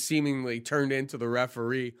Peterson is seemingly turned into the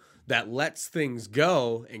referee that lets things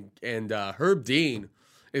go, and Herb Dean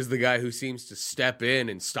is the guy who seems to step in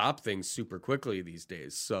and stop things super quickly these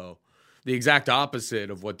days. So the exact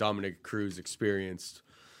opposite of what Dominic Cruz experienced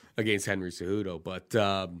against Henry Cejudo. But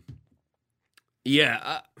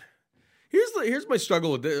here's my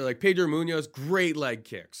struggle with it. Like Pedro Munoz, great leg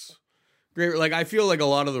kicks. Great. Like I feel like a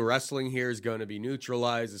lot of the wrestling here is going to be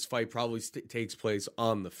neutralized. This fight probably takes place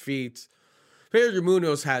on the feet. Pedro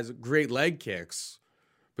Munoz has great leg kicks,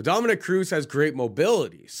 but Dominic Cruz has great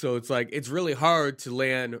mobility. So it's like it's really hard to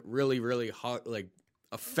land really, really hard, like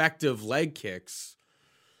effective leg kicks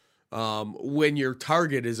when your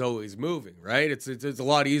target is always moving, right? It's a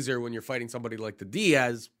lot easier when you're fighting somebody like the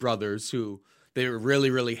Diaz brothers, who they were really,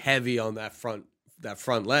 really heavy on that front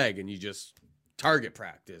leg, and you just target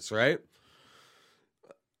practice, right?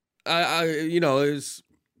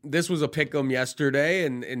 This was a pick'em yesterday,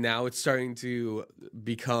 and now it's starting to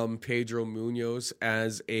become Pedro Munoz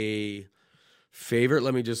as a favorite.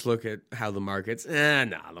 Let me just look at how the market's.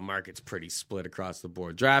 The market's pretty split across the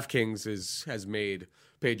board. DraftKings has made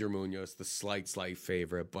Pedro Munoz the slight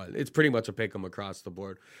favorite, but it's pretty much a pick'em across the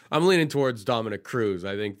board. I'm leaning towards Dominic Cruz.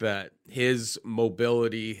 I think that his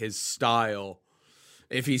mobility, his style,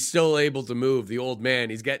 if he's still able to move, the old man,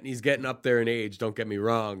 he's getting up there in age, don't get me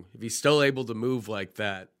wrong. If he's still able to move like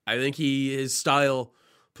that, I think his style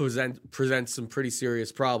presents some pretty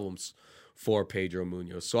serious problems for Pedro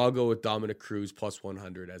Munoz. So I'll go with Dominic Cruz plus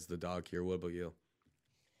 100 as the dog here. What about you?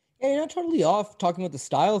 Yeah, you're not totally off talking about the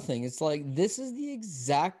style thing. It's like, this is the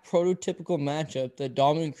exact prototypical matchup that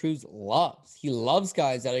Dominic Cruz loves. He loves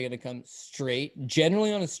guys that are going to come straight,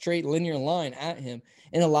 generally on a straight linear line at him,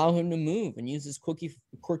 and allow him to move and use his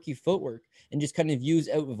quirky footwork and just kind of use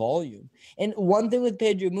out volume. And one thing with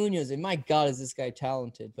Pedro Munoz, and my God, is this guy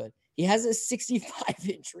talented, but he has a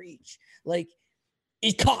 65-inch reach. Like,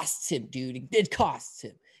 it costs him, dude. It costs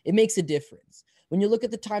him. It makes a difference. When you look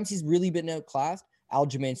at the times he's really been outclassed,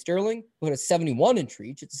 Aljamain Sterling, who had a 71-inch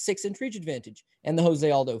reach, it's a 6-inch reach advantage. And the Jose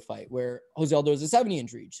Aldo fight, where Jose Aldo is a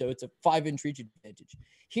 70-inch reach, so it's a 5-inch reach advantage.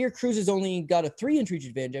 Here, Cruz has only got a 3-inch reach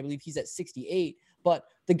advantage. I believe he's at 68. But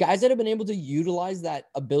the guys that have been able to utilize that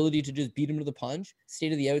ability to just beat him to the punch, stay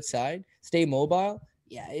to the outside, stay mobile,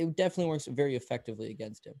 yeah, it definitely works very effectively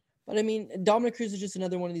against him. But I mean, Dominic Cruz is just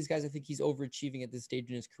another one of these guys. I think he's overachieving at this stage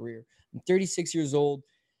in his career. I'm 36 years old.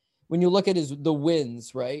 When you look at the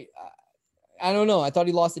wins, right? I don't know. I thought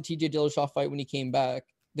he lost the TJ Dillashaw fight when he came back.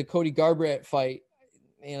 The Cody Garbrandt fight,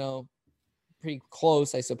 pretty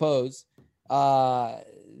close, I suppose.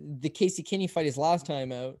 The Casey Kinney fight his last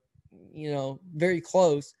time out, very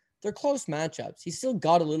close. They're close matchups. He's still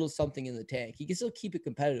got a little something in the tank. He can still keep it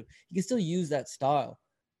competitive. He can still use that style.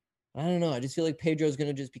 I don't know. I just feel like Pedro's going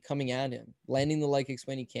to just be coming at him, landing the leg kicks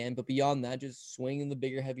when he can, but beyond that, just swinging the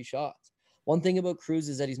bigger, heavy shots. One thing about Cruz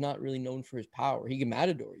is that he's not really known for his power. He can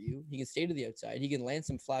matador you. He can stay to the outside. He can land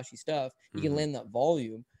some flashy stuff. He can land that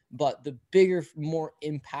volume. But the bigger, more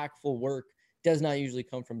impactful work does not usually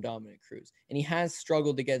come from Dominic Cruz. And he has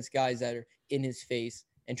struggled against guys that are in his face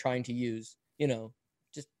and trying to use,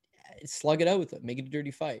 just slug it out with him, make it a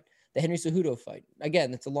dirty fight. The Henry Cejudo fight,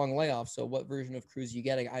 again, it's a long layoff. So what version of Cruz you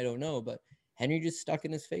get, I don't know. But Henry just stuck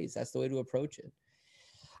in his face. That's the way to approach it.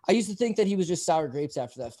 I used to think that he was just sour grapes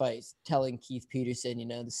after that fight, telling Keith Peterson,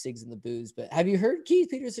 the cigs and the booze. But have you heard Keith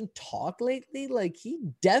Peterson talk lately? Like, he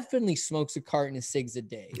definitely smokes a carton of cigs a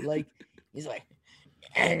day. Like, he's like,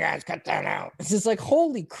 hey, guys, cut that out. It's just like,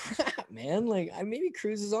 holy crap, man. Like, maybe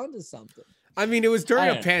Cruz is onto something. I mean, it was during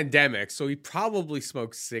a pandemic, so he probably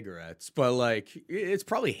smoked cigarettes. But, it's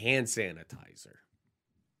probably hand sanitizer.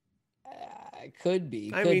 It could be.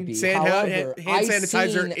 Hand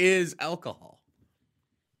sanitizer is alcohol.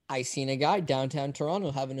 I seen a guy downtown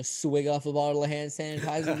Toronto having a swig off a bottle of hand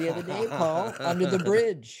sanitizer the other day, Paul, under the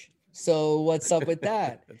bridge. So what's up with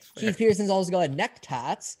that? Keith Pearson's also got neck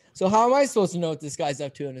tats. So how am I supposed to know what this guy's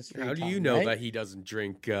up to in his free time? How do you know that he doesn't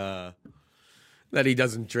drink hand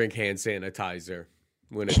sanitizer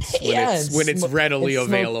when it's readily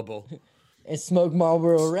available? And smoke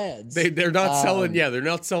Marlboro Reds. They're not selling. Yeah, they're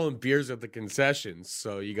not selling beers at the concessions.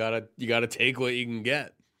 So you gotta take what you can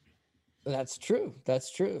get. That's true.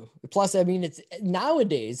 Plus, I mean, it's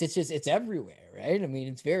nowadays, it's everywhere, right? I mean,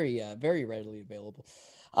 it's very, very readily available.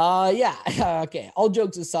 Okay. All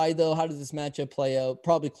jokes aside, though, how does this matchup play out?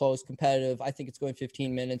 Probably close, competitive. I think it's going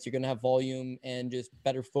 15 minutes. You're going to have volume and just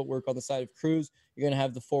better footwork on the side of Cruz. You're going to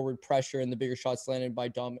have the forward pressure and the bigger shots landed by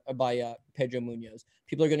Pedro Munoz.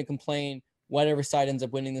 People are going to complain whatever side ends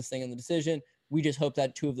up winning this thing on the decision. We just hope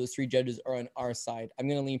that 2 of those 3 judges are on our side. I'm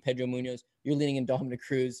going to lean Pedro Munoz. You're leaning in Dominic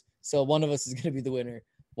Cruz. So one of us is going to be the winner.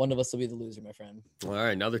 One of us will be the loser, my friend. All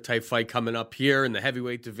right, another tight fight coming up here in the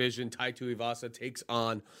heavyweight division. Tai Tuivasa takes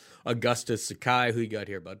on Augustus Sakai. Who you got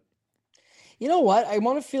here, bud? You know what? I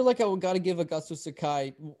want to feel like I got to give Augustus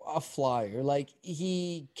Sakai a flyer. Like,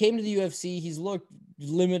 he came to the UFC. He's looked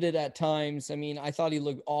limited at times. I mean, I thought he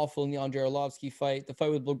looked awful in the Andrei Arlovsky fight. The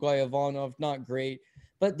fight with Blagoy Ivanov, not great.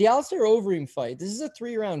 But the Alistair Overeem fight, this is a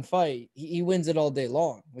 3-round fight. He wins it all day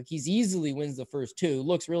long. Like, he's easily wins the first 2.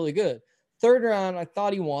 Looks really good. 3rd round, I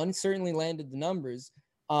thought he won. Certainly landed the numbers.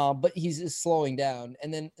 But he's just slowing down.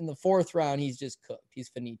 And then in the 4th round, he's just cooked. He's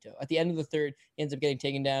finito. At the end of the 3rd, he ends up getting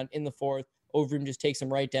taken down. In the 4th, Overeem just takes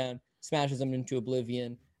him right down, smashes him into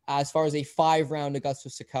oblivion. As far as a 5-round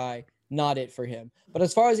Augustus Sakai, not it for him. But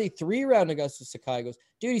as far as a 3-round Augustus Sakai goes,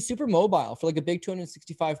 dude, he's super mobile for like a big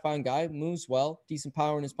 265-pound guy. Moves well, decent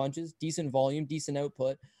power in his punches, decent volume, decent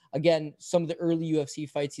output. Again, some of the early UFC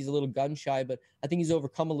fights, he's a little gun shy, but I think he's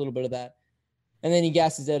overcome a little bit of that. And then he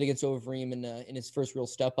gasses out against Overeem in his first real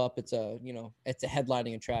step up. It's a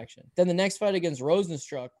headlining attraction. Then the next fight against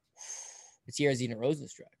Rosenstruck, it's Jairzinho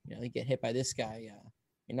Rosenstruck. You get hit by this guy,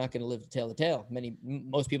 you're not going to live to tell the tale.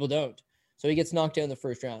 Most people don't. So he gets knocked out in the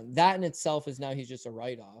first round. That in itself is now he's just a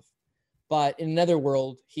write-off. But in another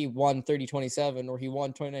world, he won 30-27, or he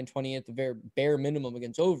won 29-28 at the very bare minimum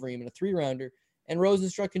against Overeem in a 3-rounder. And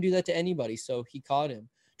Rosenstruck can do that to anybody, so he caught him.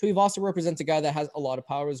 Tuivasa represents a guy that has a lot of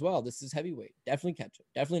power as well. This is heavyweight. Definitely catch him.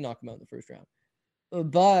 Definitely knock him out in the first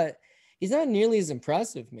round. But he's not nearly as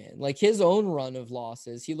impressive, man. Like his own run of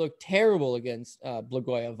losses, he looked terrible against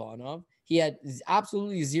Blagoy Ivanov. He had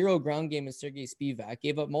absolutely zero ground game with Sergey Spivak,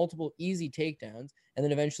 gave up multiple easy takedowns, and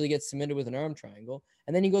then eventually gets submitted with an arm triangle.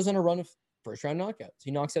 And then he goes on a run of first-round knockouts. He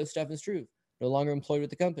knocks out Stefan Struve, no longer employed with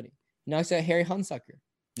the company. He knocks out Harry Hunsucker,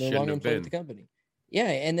 no longer employed with the company. Yeah,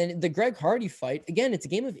 and then the Greg Hardy fight, again, it's a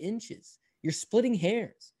game of inches. You're splitting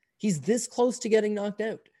hairs. He's this close to getting knocked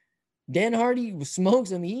out. Dan Hardy smokes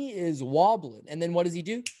him. He is wobbling. And then what does he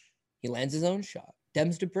do? He lands his own shot.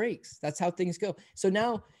 Dems to breaks. That's how things go. So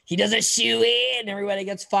now he does a shoe-in. Everybody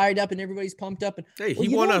gets fired up and everybody's pumped up. And hey,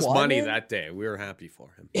 he won us money that day. We were happy for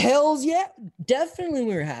him. Hells yeah. Definitely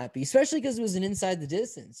we were happy, especially because it was an inside the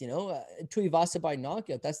distance, Tuivasa by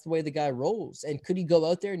knockout. That's the way the guy rolls. And could he go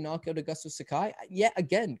out there and knock out Augustus Sakai? Yeah,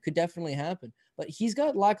 again, could definitely happen. But he's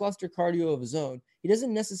got lackluster cardio of his own. He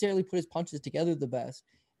doesn't necessarily put his punches together the best.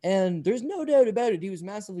 And there's no doubt about it. He was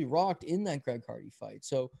massively rocked in that Greg Hardy fight.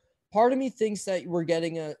 So part of me thinks that we're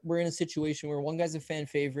in a situation where one guy's a fan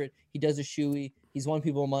favorite. He does a shoey. He's won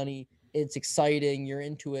people money. It's exciting. You're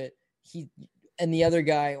into it. And the other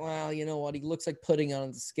guy, well, you know what? He looks like putting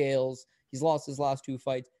on the scales. He's lost his last 2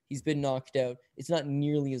 fights. He's been knocked out. It's not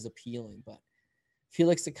nearly as appealing, but I feel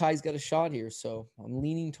like Sakai's got a shot here. So I'm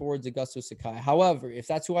leaning towards Augustus Sakai. However, if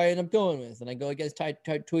that's who I end up going with and I go against Tai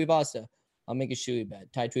Tuivasa, I'll make a shoey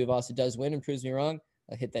bet. Tai Tuivasa does win and proves me wrong.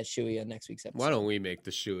 I'll hit that shoey on next week's episode. Why don't we make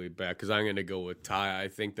the shoey bet? Because I'm going to go with Tai. I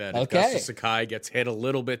think that Augustus Sakai gets hit a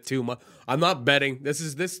little bit too much. I'm not betting.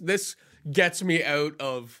 This gets me out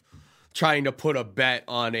of trying to put a bet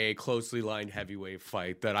on a closely lined heavyweight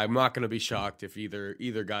fight. That I'm not going to be shocked if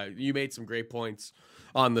either guy. You made some great points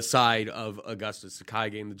on the side of Augustus Sakai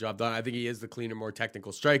getting the job done. I think he is the cleaner, more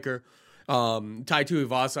technical striker. Tai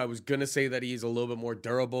Tuivasa, I was gonna say that he's a little bit more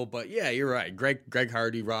durable, but yeah, you're right. Greg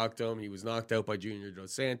Hardy rocked him. He was knocked out by Junior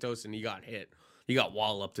Dos Santos, and he got hit. He got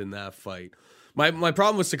walloped in that fight. My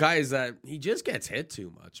problem with Sakai is that he just gets hit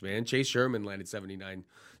too much, man. Chase Sherman landed 79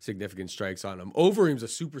 significant strikes on him. Overeem's a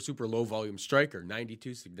super low volume striker,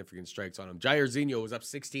 92 significant strikes on him. Jairzinho was up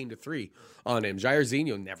 16-3 on him.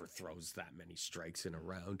 Jairzinho never throws that many strikes in a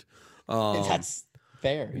round. That's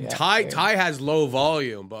fair. Yeah, Tai has low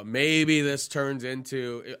volume, but maybe if this turns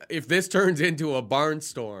into a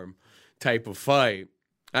barnstorm type of fight,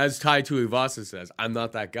 as Tai Tuivasa says, I'm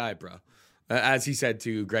not that guy, bro. As he said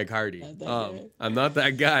to Greg Hardy, I'm not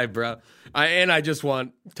that guy, bro. I just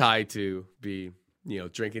want Tai to be,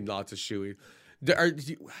 drinking lots of shoey. They're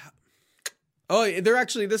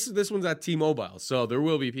actually this one's at T-Mobile, so there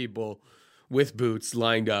will be people with boots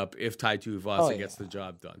lined up if Tai Tuivasa gets the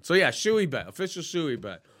job done. So yeah, shoey bet, official shoey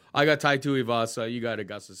bet. I got Tai Tuivasa, you got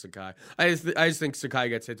Augustus Sakai. I just think Sakai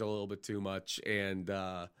gets hit a little bit too much, and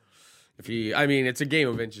it's a game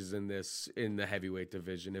of inches in the heavyweight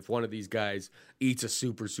division. If one of these guys eats a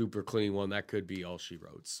super clean one, that could be all she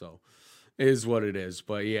wrote. So it is what it is.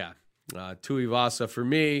 But yeah, Tuivasa for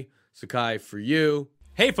me, Sakai for you.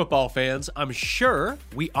 Hey, football fans, I'm sure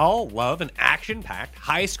we all love an action-packed,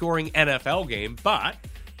 high-scoring NFL game, but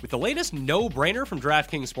with the latest no-brainer from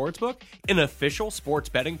DraftKings Sportsbook, an official sports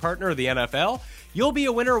betting partner of the NFL, you'll be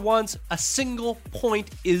a winner once a single point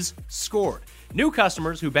is scored. New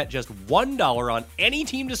customers who bet just $1 on any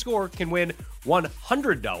team to score can win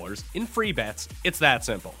 $100 in free bets. It's that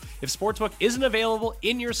simple. If Sportsbook isn't available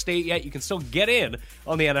in your state yet, you can still get in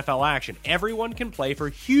on the NFL action. Everyone can play for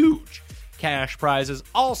huge cash prizes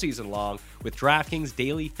all season long with DraftKings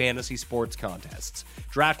daily fantasy sports contests.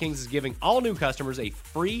 DraftKings is giving all new customers a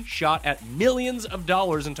free shot at millions of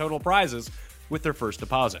dollars in total prizes with their first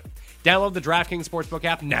deposit. Download the DraftKings Sportsbook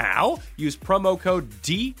app now. Use promo code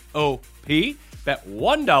DOP. Bet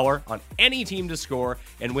 $1 on any team to score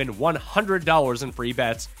and win $100 in free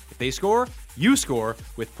bets. If they score, you score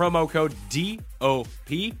with promo code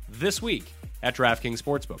DOP this week at DraftKings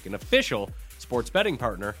Sportsbook, an official sports betting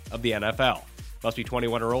partner of the NFL. Must be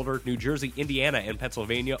 21 or older. New Jersey, Indiana, and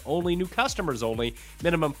Pennsylvania only. New customers only.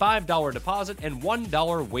 Minimum $5 deposit and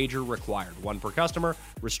 $1 wager required. One per customer.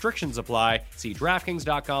 Restrictions apply. See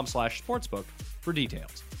DraftKings.com/sportsbook for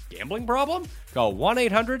details. Gambling problem? Call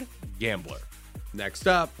 1-800-GAMBLER. Next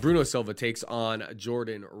up, Bruno Silva takes on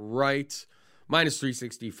Jordan Wright. Minus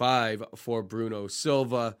 365 for Bruno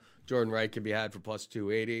Silva. Jordan Wright can be had for plus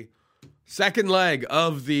 280. Second leg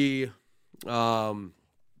of the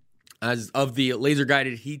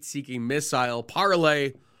laser-guided heat-seeking missile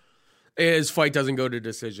parlay is fight doesn't go to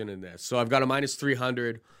decision in this. So I've got a minus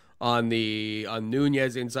 300 on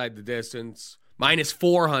Nunez inside the distance. Minus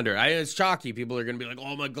 400. It's chalky. People are going to be like,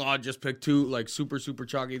 oh my God, just pick two like super, super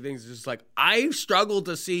chalky things. It's just like, I struggle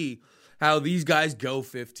to see how these guys go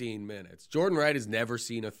 15 minutes. Jordan Wright has never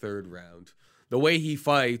seen a third round. The way he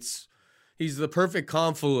fights, he's the perfect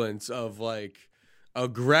confluence of like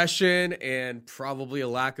aggression and probably a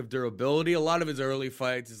lack of durability. A lot of his early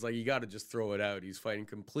fights is like, you got to just throw it out. He's fighting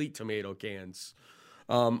complete tomato cans.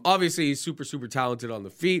 Obviously, he's super, super talented on the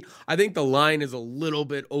feet. I think the line is a little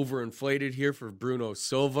bit overinflated here for Bruno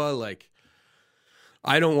Silva. Like,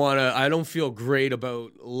 I don't feel great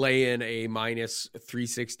about laying a minus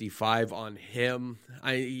 365 on him.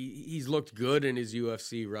 He's looked good in his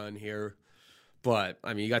UFC run here, but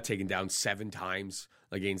I mean, he got taken down 7 times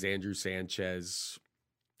against Andrew Sanchez.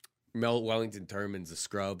 Wellington Turman's a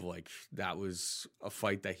scrub. Like, that was a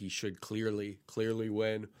fight that he should clearly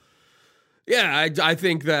win. Yeah, I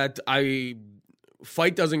think that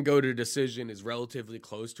fight doesn't go to decision is relatively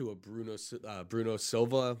close to a Bruno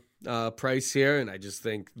Silva price here, and I just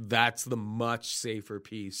think that's the much safer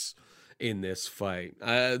piece in this fight.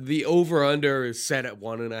 The over-under is set at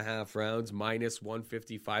 1.5 rounds, minus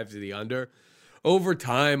 155 to the under. Over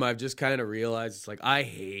time, I've just kind of realized it's like I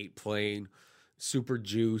hate playing super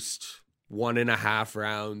juiced 1.5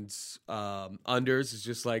 rounds unders. It's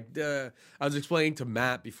just like I was explaining to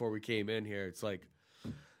Matt before we came in here. It's like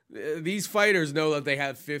these fighters know that they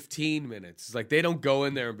have 15 minutes. It's like they don't go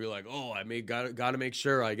in there and be like, oh, got to make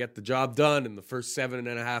sure I get the job done in the first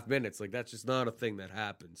 7.5 minutes. Like, that's just not a thing that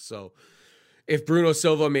happens. So if Bruno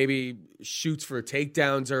Silva maybe shoots for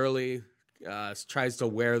takedowns early, tries to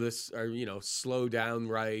wear this or, slow down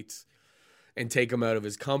Wright and take him out of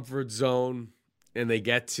his comfort zone, and they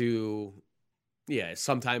get to,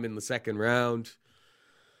 sometime in the second round,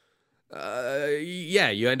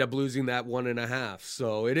 you end up losing that 1.5.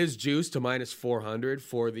 So it is juiced to minus 400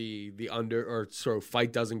 for the under, or sort of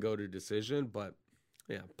fight doesn't go to decision. But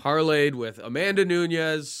parlayed with Amanda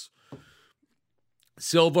Nunez,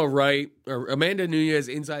 Silva Wright, or Amanda Nunez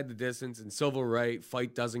inside the distance, and Silva Wright,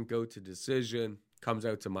 fight doesn't go to decision, comes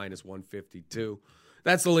out to minus 152.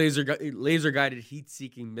 That's the laser guided heat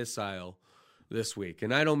seeking missile this week,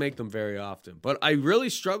 and I don't make them very often. But I really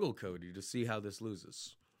struggle, Cody, to see how this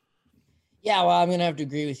loses. Yeah, well, I'm going to have to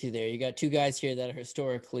agree with you there. You got two guys here that are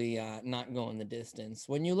historically not going the distance.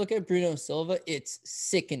 When you look at Bruno Silva, it's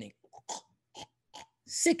sickening.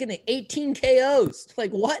 Sickening. 18 KOs.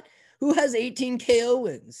 Like, what? Who has 18 KO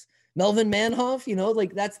wins? Melvin Manhoff?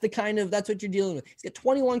 That's what you're dealing with. He's got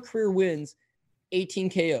 21 career wins, 18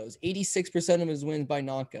 KOs, 86% of his wins by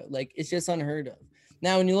knockout. Like, it's just unheard of.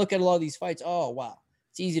 Now, when you look at a lot of these fights, oh, wow.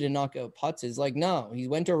 It's easy to knock out putts. It's like, no, he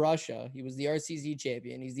went to Russia. He was the RCZ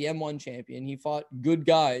champion. He's the M1 champion. He fought good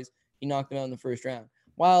guys. He knocked them out in the first round.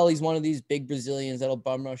 While he's one of these big Brazilians that'll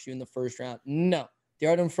bum rush you in the first round. No. The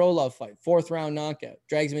Artem Frolov fight, 4th round knockout,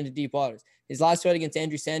 drags him into deep waters. His last fight against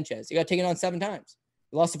Andrew Sanchez, he got taken on 7 times.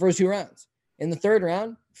 He lost the first 2 rounds. In the 3rd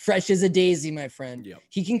round, fresh as a daisy, my friend. Yep.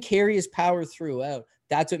 He can carry his power throughout.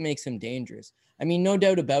 That's what makes him dangerous. I mean, no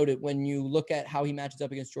doubt about it. When you look at how he matches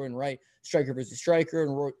up against Jordan Wright, striker versus striker,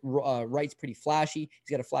 and Wright's pretty flashy. He's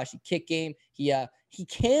got a flashy kick game. He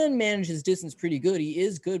can manage his distance pretty good. He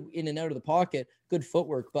is good in and out of the pocket, good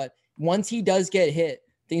footwork. But once he does get hit,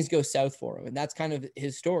 things go south for him, and that's kind of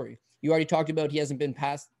his story. You already talked about he hasn't been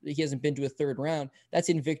to a 3rd round. That's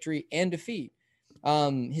in victory and defeat.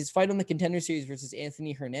 His fight on the Contender Series versus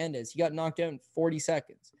Anthony Hernandez, he got knocked out in 40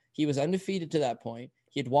 seconds. He was undefeated to that point.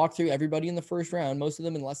 He had walked through everybody in the first round, most of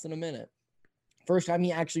them in less than a minute. First time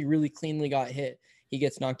he actually really cleanly got hit, he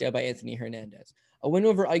gets knocked out by Anthony Hernandez. A win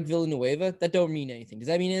over Ike Villanueva, that don't mean anything. Does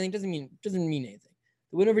that mean anything? Doesn't mean anything.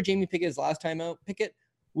 The win over Jamie Pickett's last time out, Pickett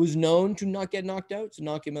was known to not get knocked out, so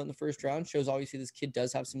knock him out in the first round. Shows obviously this kid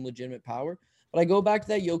does have some legitimate power. But I go back to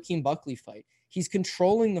that Joaquin Buckley fight. He's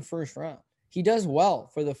controlling the first round. He does well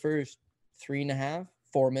for the first 3.5,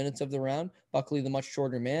 4 minutes of the round. Buckley, the much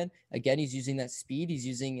shorter man. Again, he's using that speed. He's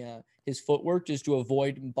using his footwork just to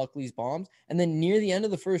avoid Buckley's bombs. And then near the end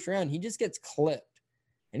of the first round, he just gets clipped.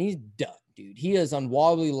 And he's done, dude. dude. He is on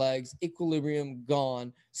wobbly legs, equilibrium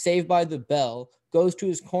gone, saved by the bell, goes to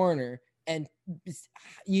his corner, and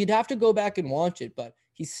you'd have to go back and watch it, but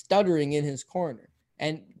he's stuttering in his corner.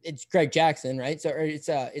 And it's Greg Jackson, right? So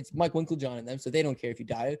it's Mike Winklejohn in them, so they don't care if you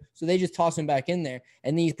die. So they just toss him back in there,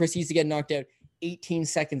 and then he proceeds to get knocked out 18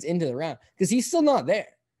 seconds into the round because he's still not there.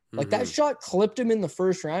 Like that shot clipped him in the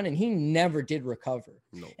first round and he never did recover.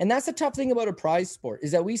 No. And that's the tough thing about a prize sport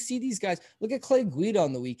is that we see these guys. Look at Clay Guida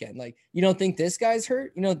on the weekend. Like, you don't think this guy's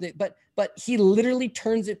hurt, you know, but he literally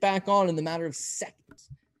turns it back on in the matter of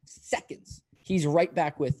seconds. He's right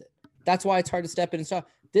back with it. That's why it's hard to step in and stop.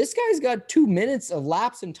 This guy's got 2 minutes of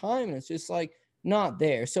lapse in time and it's just like not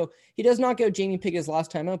there. So he does knock out Jamie Pickett's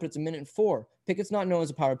last time out, but it's 1:04. Pickett's not known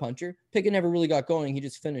as a power puncher. Pickett never really got going. He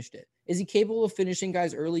just finished it. Is he capable of finishing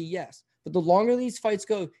guys early? Yes. But the longer these fights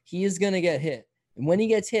go, he is going to get hit. And when he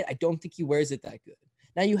gets hit, I don't think he wears it that good.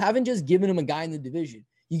 Now, you haven't just given him a guy in the division.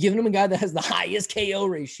 You've given him a guy that has the highest KO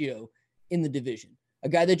ratio in the division. A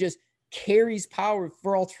guy that just carries power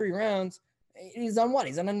for all 3 rounds. He's on what?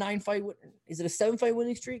 He's on a 9-fight win. Is it a 7-fight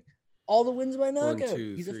winning streak? All the wins by knockout. 1,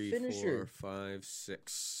 2, He's 3, a finisher. 4, 5,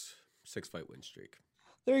 6. 6-fight win streak.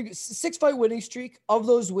 There you go. 6-fight winning streak. Of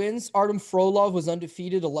those wins, Artem Frolov was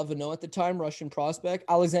undefeated, 11-0 at the time, Russian prospect.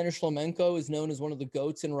 Alexander Shlomenko is known as one of the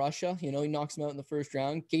GOATs in Russia. You know, he knocks him out in the first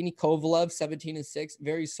round. Gennady Kovalev, 17-6,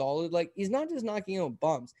 very solid. Like, he's not just knocking out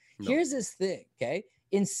bums. No. Here's his thing, okay?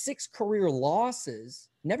 In 6 career losses,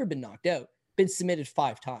 never been knocked out, been submitted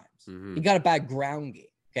 5 times. He got a bad ground game,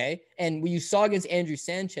 okay? And what you saw against Andrew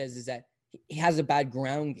Sanchez is that he has a bad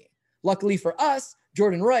ground game. Luckily for us,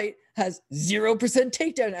 Jordan Wright has 0%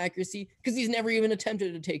 takedown accuracy because he's never even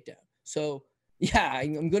attempted a takedown. So, yeah,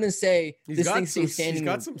 I'm going to say this thing stays standing. He's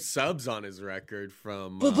got some subs on his record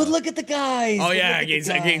from... But look at the guys. Oh, yeah, against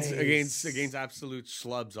absolute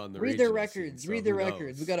schlubs on the Read their records. Read their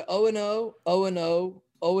records. We got a 0-0, 0-0,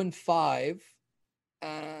 0-5,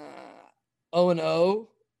 0-0,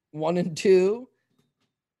 1-2.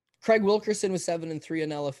 Craig Wilkerson was 7-3 in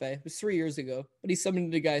LFA. It was 3 years ago, but he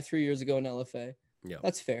summoned a guy 3 years ago in LFA. Yeah,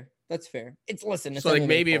 that's fair. It's listen. So like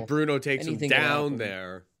maybe if Bruno takes him down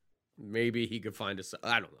there, maybe he could find us.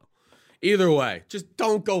 I don't know. Either way, just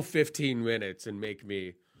don't go 15 minutes and make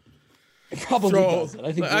me. It probably doesn't.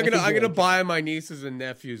 I think I'm gonna buy my nieces and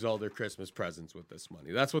nephews all their Christmas presents with this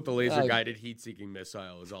money. That's what the laser guided heat-seeking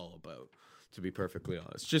missile is all about. To be perfectly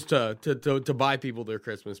honest, just to buy people their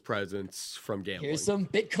Christmas presents from gambling. Here's some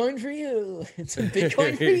Bitcoin for you. Some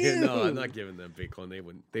Bitcoin for you. No, I'm not giving them Bitcoin.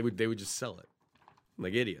 They would just sell it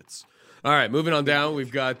like idiots. All right, moving on down.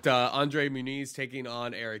 We've got Andre Muniz taking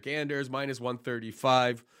on Eric Anders, minus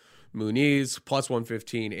 135. Muniz plus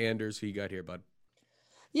 115. Anders, who you got here, bud?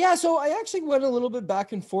 Yeah, so I actually went a little bit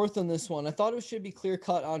back and forth on this one. I thought it should be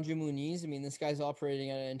clear-cut Andre Muniz. I mean, this guy's operating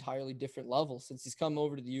at an entirely different level. Since he's come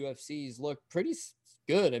over to the UFC, he's looked pretty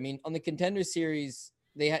good. I mean, on the Contender Series,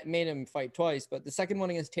 they made him fight twice, but the second one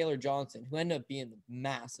against Taylor Johnson, who ended up being a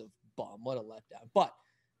massive bum. What a letdown. But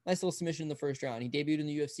nice little submission in the first round. He debuted in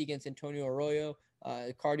the UFC against Antonio Arroyo.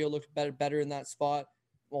 Cardio looked better in that spot.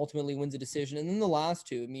 Ultimately wins a decision. And then the last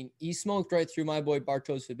two, I mean, he smoked right through my boy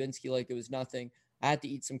Bartosz Fabinski like it was nothing. I had to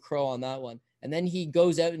eat some crow on that one. And then he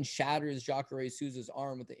goes out and shatters Jacare Souza's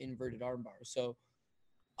arm with the inverted armbar. So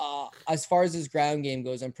as far as his ground game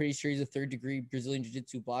goes, I'm pretty sure he's a 3rd-degree Brazilian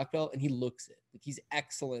Jiu-Jitsu black belt, and he looks it. Like, he's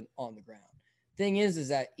excellent on the ground. Thing is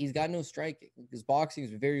that he's got no striking. His boxing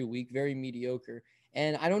is very weak, very mediocre.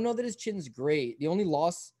 And I don't know that his chin's great. The only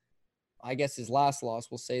loss, I guess his last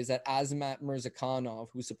loss, we'll say, is that Azamat Mirzakhanov,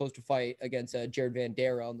 who's supposed to fight against Jared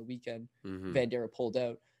Vandera on the weekend. Vandera pulled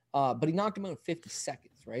out. But he knocked him out in 50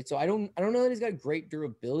 seconds, right? So I don't know that he's got great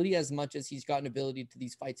durability as much as he's got an ability to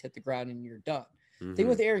these fights hit the ground and you're done. The thing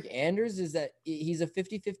with Eric Anders is that he's a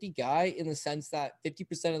 50-50 guy in the sense that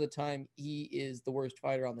 50% of the time he is the worst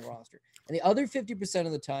fighter on the roster. And the other 50%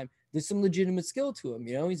 of the time, there's some legitimate skill to him.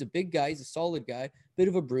 You know, he's a big guy. He's a solid guy, bit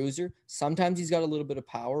of a bruiser. Sometimes he's got a little bit of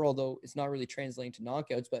power, although it's not really translating to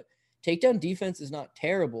knockouts. But takedown defense is not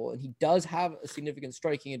terrible, and he does have a significant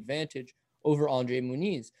striking advantage over Andre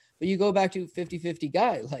Muniz. But you go back to 50-50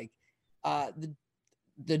 guy, like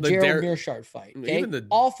the Gerald Mearshart fight. Okay?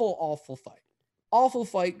 Awful fight. Awful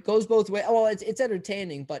fight. Goes both ways. Well, it's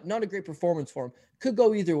entertaining, but not a great performance for him. Could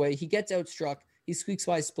go either way. He gets outstruck. He squeaks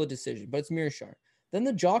by a split decision, but it's Mearshart. Then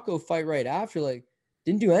the Jocko fight right after, like,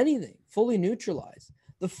 didn't do anything. Fully neutralized.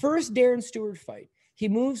 The first Darren Stewart fight, he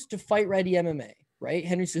moves to Fight Ready MMA, right?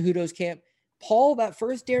 Henry Cejudo's camp. Paul, that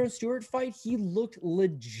first Darren Stewart fight, he looked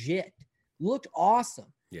legit. Looked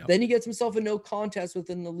awesome. Yep. Then he gets himself a no contest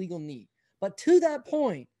within the legal knee. But to that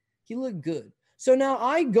point, he looked good. So now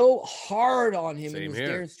I go hard on him Same in this here.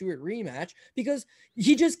 Darren Stewart rematch because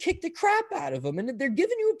he just kicked the crap out of him, and they're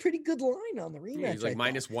giving you a pretty good line on the rematch. Yeah, he's like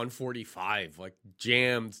minus 145, like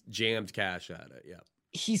jammed cash at it. Yeah.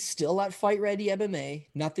 He's still at Fight Ready MMA.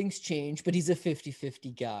 Nothing's changed, but he's a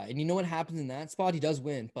 50-50 guy. And you know what happens in that spot? He does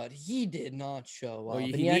win, but he did not show up.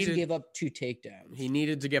 And he actually gave up 2 takedowns. He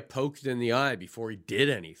needed to get poked in the eye before he did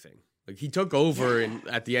anything. Like, he took over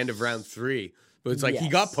at the end of round 3, but it's like he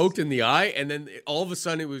got poked in the eye, and then all of a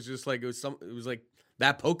sudden it was just like it was like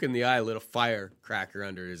that poke in the eye lit a firecracker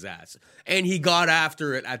under his ass, and he got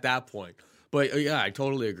after it at that point. But yeah, I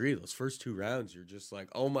totally agree. Those first 2 rounds, you're just like,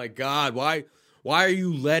 oh my god, why are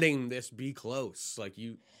you letting this be close? Like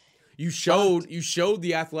you showed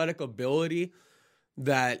the athletic ability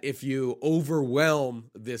that if you overwhelm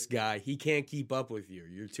this guy, he can't keep up with you.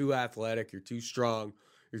 You're too athletic, you're too strong,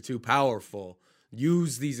 you're too powerful.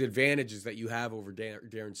 Use these advantages that you have over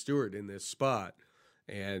Darren Stewart in this spot.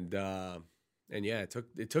 And yeah,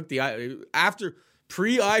 it took the eye after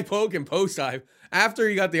pre-eye poke and post-eye. After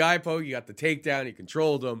he got the eye poke, he got the takedown, he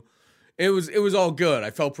controlled him. It was all good.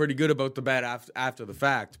 I felt pretty good about the bet after the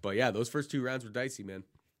fact. But yeah, those first 2 rounds were dicey, man.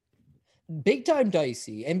 Big time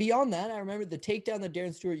dicey. And beyond that, I remember the takedown that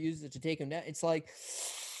Darren Stewart used to take him down. It's like,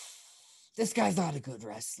 this guy's not a good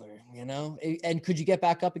wrestler, you know? And could you get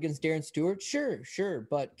back up against Darren Stewart? Sure.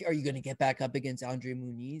 But are you going to get back up against Andre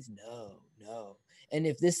Muniz? No. And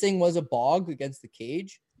if this thing was a bog against the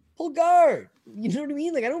cage, pull guard. You know what I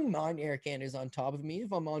mean? Like, I don't mind Eric Anders on top of me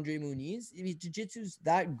if I'm Andre Muniz. If jiu-jitsu's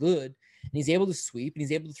that good, and he's able to sweep, and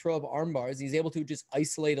he's able to throw up arm bars, and he's able to just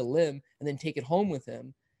isolate a limb and then take it home with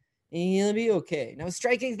him, and he'll be okay. Now, his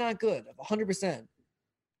striking's not good, 100%.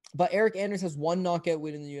 But Eric Anders has 1 knockout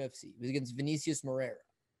win in the UFC. It was against Vinicius Moreira,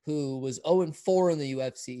 who was 0-4 in the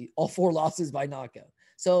UFC, all 4 losses by knockout.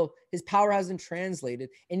 So his power hasn't translated,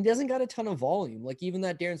 and he doesn't got a ton of volume. Like, even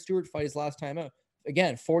that Darren Stewart fight his last time out,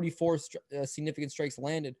 again, 44 significant strikes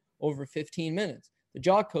landed over 15 minutes. The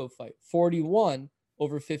Jocko fight, 41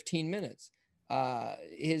 over 15 minutes.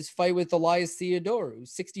 His fight with Elias Theodorou,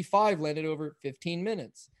 65 landed over 15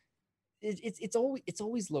 minutes. It's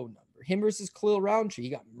always low number. Him versus Khalil Roundtree, he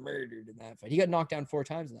got murdered in that fight. He got knocked down 4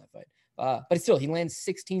 times in that fight. But still, he lands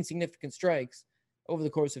 16 significant strikes over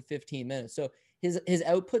the course of 15 minutes. So his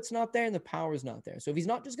output's not there and the power's not there. So if he's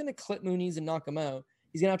not just going to clip Muniz and knock him out,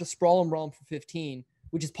 he's going to have to sprawl and brawl him for 15,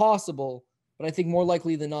 which is possible. But I think more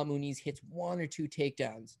likely than not, Muniz hits 1 or 2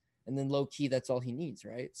 takedowns. And then low key, that's all he needs,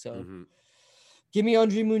 right? So give me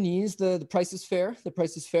Andre Muniz. The price is fair. The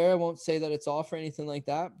price is fair. I won't say that it's off or anything like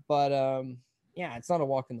that. But yeah, it's not a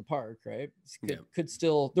walk in the park, right? Could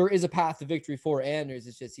still, there is a path to victory for Anders.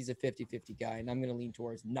 It's just he's a 50-50 guy. And I'm going to lean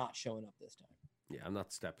towards not showing up this time. Yeah, I'm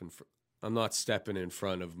not stepping in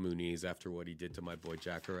front of Muniz after what he did to my boy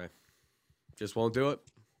Jacare. Just won't do it.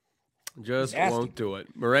 Won't do it.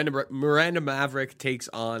 Miranda Maverick takes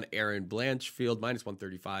on Aaron Blanchfield, minus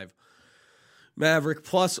 135. Maverick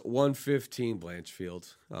plus 115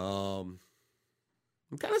 Blanchfield. I'm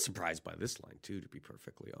kind of surprised by this line too, to be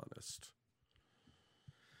perfectly honest.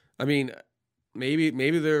 I mean,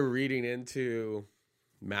 maybe they're reading into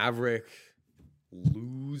Maverick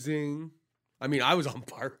losing. I mean, I was on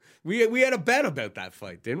Barber. We had a bet about that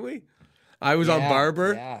fight, didn't we? I was on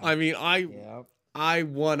Barber. Yeah. I mean, I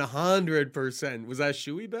won 100%. Was that a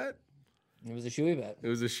shoey bet? It was a shoey bet. It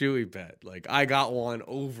was a shoey bet. Like, I got one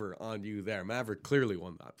over on you there. Maverick clearly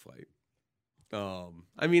won that fight.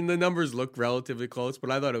 I mean, the numbers look relatively close,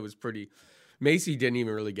 but I thought it was pretty. Macy didn't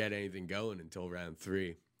even really get anything going until round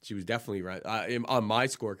 3. She was definitely right. On my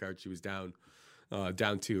scorecard, she was down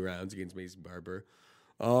 2 rounds against Macy Barber.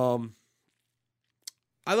 I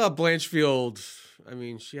thought Blanchfield, I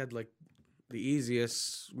mean, she had like the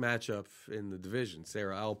easiest matchup in the division.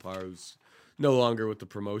 Sarah Alpar, who's no longer with the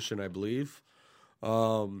promotion, I believe.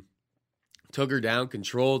 Took her down,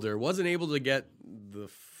 controlled her. Wasn't able to get the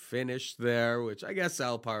finish there, which I guess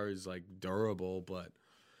Alpar is like durable, but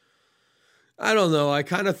I don't know. I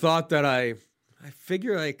kind of thought that I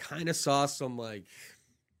figure I kind of saw some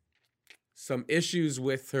issues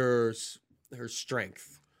with her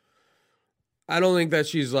strength. I don't think that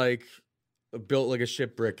she's like built like a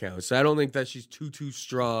shit brick house. I don't think that she's too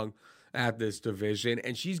strong at this division,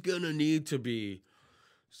 and she's gonna need to be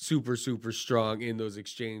super strong in those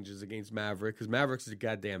exchanges against Maverick, because Maverick's a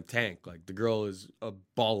goddamn tank. Like, the girl is a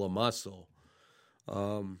ball of muscle.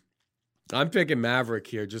 I'm picking Maverick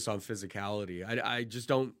here just on physicality. I just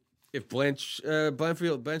don't. If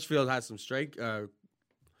Blanchfield has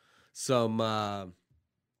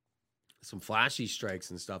some flashy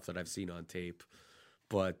strikes and stuff that I've seen on tape,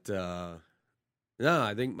 but no,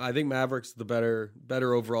 I think Maverick's the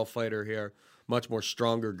better overall fighter here. much more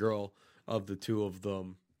stronger girl of the two of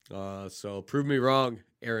them. So prove me wrong,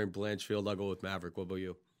 Erin Blanchfield. I'll go with Maverick. What about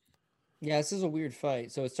you? Yeah, this is a weird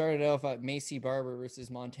fight. So it started off at Macy Barber versus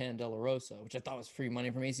Montana De La Rosa, which I thought was free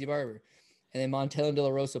money for Macy Barber. And then Montana De La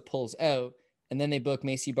Rosa pulls out, and then they book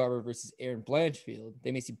Macy Barber versus Erin Blanchfield.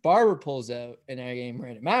 Then Macy Barber pulls out, and I game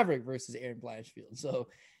Miranda Maverick versus Erin Blanchfield. So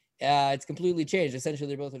it's completely changed. Essentially,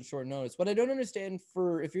 they're both on short notice. What I don't understand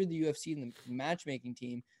for if you're the UFC and the matchmaking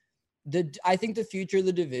team, I think the future of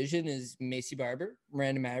the division is Macy Barber,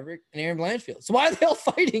 Miranda Maverick, and Erin Blanchfield. So why are they all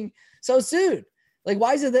fighting so soon? Like,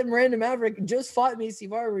 why is it that Miranda Maverick just fought Macy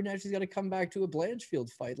Barber and now she's got to come back to a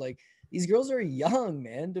Blanchfield fight? Like, these girls are young,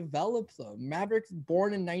 man. Develop them. Maverick's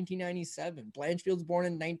born in 1997. Blanchfield's born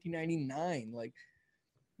in 1999. Like,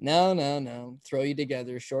 no. Throw you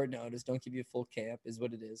together. Short notice. Don't give you a full camp is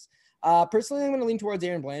what it is. Personally, I'm going to lean towards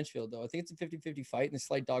Erin Blanchfield, though. I think it's a 50-50 fight and a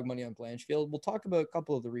slight dog money on Blanchfield. We'll talk about a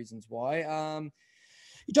couple of the reasons why.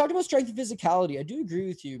 You talked about strength and physicality. I do agree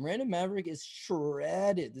with you. Miranda Maverick is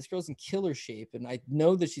shredded. This girl's in killer shape, and I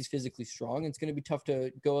know that she's physically strong. It's going to be tough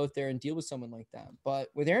to go out there and deal with someone like that. But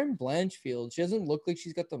with Erin Blanchfield, she doesn't look like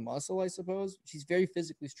she's got the muscle, I suppose. She's very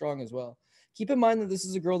physically strong as well. Keep in mind that this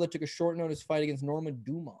is a girl that took a short notice fight against Norma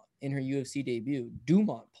Dumont in her UFC debut.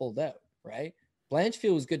 Dumont pulled out, right?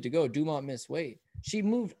 Blanchfield was good to go. Dumont missed weight. She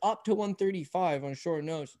moved up to 135 on short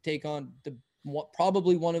notice to take on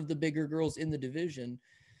probably one of the bigger girls in the division.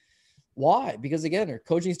 Why? Because again, her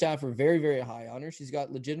coaching staff are very, very high on her. She's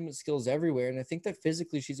got legitimate skills everywhere. And I think that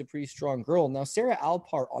physically she's a pretty strong girl. Now, Sarah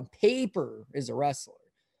Alpar on paper is a wrestler,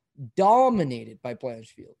 dominated by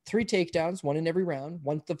Blanchfield. 3 takedowns, 1 in every round.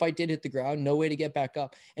 Once the fight did hit the ground, no way to get back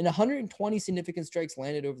up. And 120 significant strikes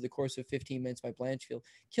landed over the course of 15 minutes by Blanchfield.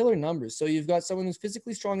 Killer numbers. So you've got someone who's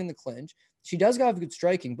physically strong in the clinch. She does have good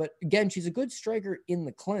striking, but again, she's a good striker in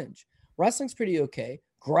the clinch. Wrestling's pretty okay.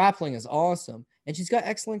 Grappling is awesome. And she's got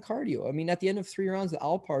excellent cardio. I mean, at the end of 3 rounds, the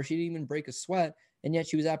Alpar, she didn't even break a sweat, and yet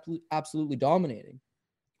she was absolutely dominating.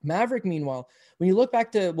 Maverick, meanwhile, when you look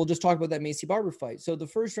back to, we'll just talk about that Macy Barber fight. So the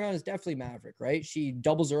first round is definitely Maverick, right? She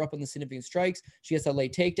doubles her up on the significant strikes. She gets that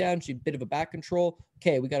late takedown. She's a bit of a back control.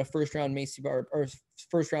 Okay, we got a first round Macy Barber, or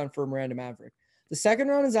first round for Miranda Maverick. The second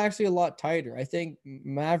round is actually a lot tighter. I think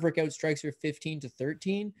Maverick outstrikes her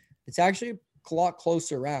 15-13. It's actually a lot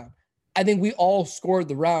closer round. I think we all scored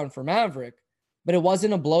the round for Maverick, but it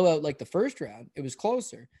wasn't a blowout like the first round. It was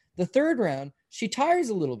closer. The third round, she tires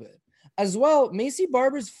a little bit. As well, Macy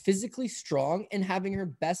Barber's physically strong and having her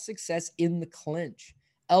best success in the clinch.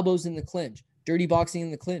 Elbows in the clinch, dirty boxing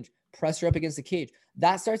in the clinch, press her up against the cage.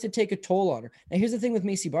 That starts to take a toll on her. Now, here's the thing with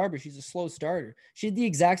Macy Barber. She's a slow starter. She did the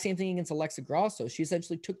exact same thing against Alexa Grasso. She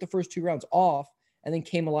essentially took the first 2 rounds off and then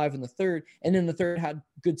came alive in the third. And then the third had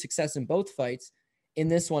good success in both fights. In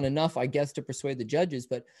this one, enough, I guess, to persuade the judges.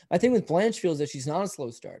 But my thing with Blanchfield is that she's not a slow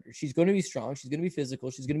starter. She's going to be strong. She's going to be physical.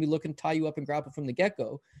 She's going to be looking to tie you up and grapple from the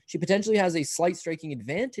get-go. She potentially has a slight striking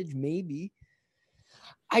advantage, maybe.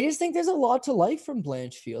 I just think there's a lot to like from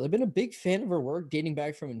Blanchfield. I've been a big fan of her work dating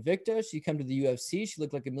back from Invicta. She came to the UFC. She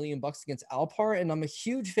looked like $1 million against Alpar. And I'm a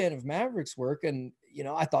huge fan of Maverick's work. And, you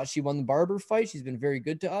know, I thought she won the Barber fight. She's been very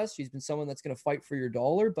good to us. She's been someone that's going to fight for your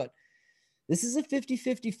dollar. But this is a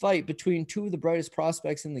 50-50 fight between 2 of the brightest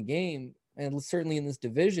prospects in the game, and certainly in this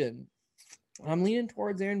division. I'm leaning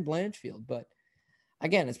towards Erin Blanchfield, but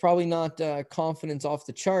again, it's probably not confidence off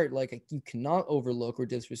the chart. Like, you cannot overlook or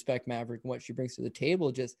disrespect Maverick and what she brings to the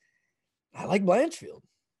table. Just, I like Blanchfield.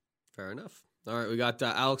 Fair enough. All right, we got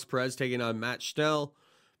Alex Perez taking on Matt Schnell,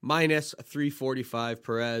 minus 345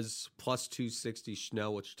 Perez, plus 260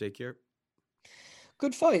 Schnell. What you take here?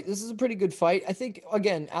 Good fight. This is a pretty good fight. I think,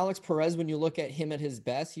 again, Alex Perez, when you look at him at his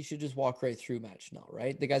best, he should just walk right through Matt Schnell,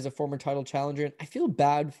 right? The guy's a former title challenger, and I feel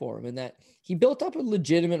bad for him in that he built up a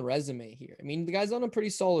legitimate resume here. I mean, the guy's on a pretty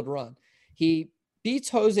solid run. He beats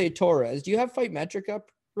Jose Torres. Do you have Fight Metric up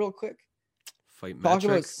real quick? Fight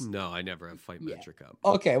Metric? No, I never have Fight Metric up.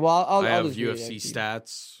 Okay, well, I'll have just UFC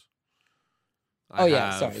stats. Sorry.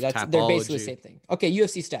 They're basically the same thing. Okay,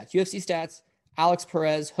 UFC stats. Alex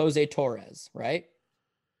Perez, Jose Torres, right?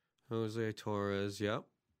 Jose Torres, yep.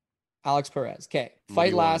 Alex Perez. Okay.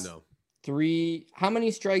 Fight last 3. How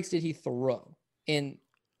many strikes did he throw? In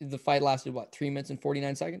the fight lasted, 3 minutes and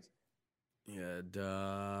 49 seconds?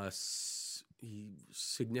 Yeah,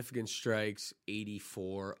 significant strikes,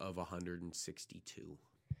 84 of 162.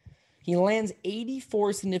 He lands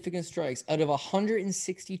 84 significant strikes out of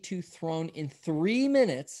 162 thrown in 3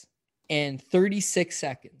 minutes and 36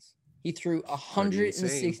 seconds. He threw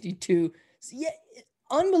 162. Yeah,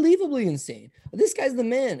 unbelievably insane. This guy's the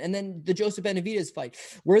man. And then the Joseph Benavidez fight.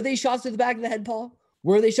 Were they shots to the back of the head, Paul?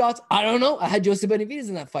 Were they shots? I don't know. I had Joseph Benavidez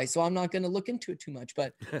in that fight, so I'm not going to look into it too much.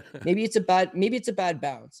 But maybe it's a bad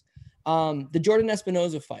bounce. The Jordan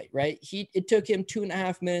Espinoza fight, right? It took him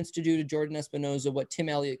 2.5 minutes to do to Jordan Espinoza what Tim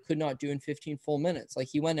Elliott could not do in 15 full minutes. Like,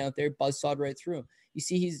 he went out there, buzzsawed right through him. You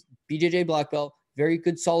see, he's BJJ black belt, very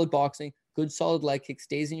good, solid boxing, good, solid leg kick,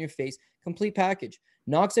 stays in your face, complete package.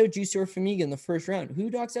 Knocks out Jussier Formiga in the first round. Who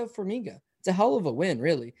knocks out Formiga? It's a hell of a win,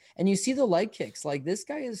 really. And you see the leg kicks. Like, this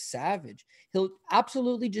guy is savage. He'll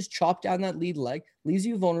absolutely just chop down that lead leg, leaves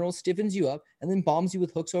you vulnerable, stiffens you up, and then bombs you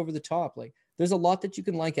with hooks over the top. Like, there's a lot that you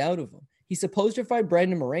can like out of him. He's supposed to fight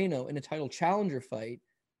Brandon Moreno in a title challenger fight.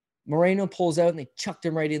 Moreno pulls out and they chucked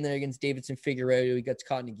him right in there against Davidson Figueiredo. He gets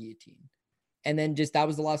caught in a guillotine. And then that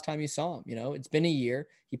was the last time you saw him. It's been a year.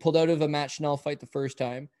 He pulled out of a Matt Schnell fight the first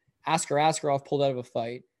time. Askar Askarov pulled out of a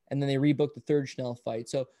fight. And then they rebooked the third Schnell fight.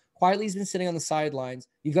 So quietly, he's been sitting on the sidelines.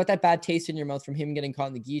 You've got that bad taste in your mouth from him getting caught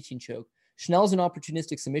in the guillotine choke. Schnell's an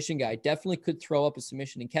opportunistic submission guy. Definitely could throw up a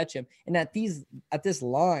submission and catch him. And at this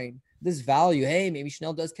line, this value, hey, maybe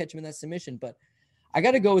Schnell does catch him in that submission. But I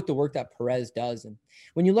got to go with the work that Perez does. And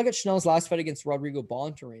when you look at Schnell's last fight against Rodrigo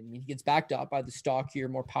Bontorin, he gets backed up by the stockier,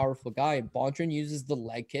 more powerful guy. And Bontorin uses the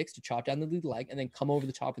leg kicks to chop down the lead leg and then come over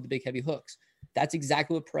the top with the big, heavy hooks. That's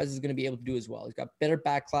exactly what Perez is going to be able to do as well. He's got better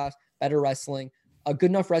back class, better wrestling, a good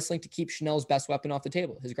enough wrestling to keep Schnell's best weapon off the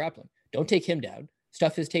table, his grappling. Don't take him down.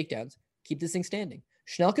 Stuff his takedowns. Keep this thing standing.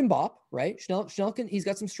 Schnell can bop, right? Schnell can. He's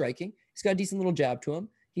got some striking. He's got a decent little jab to him.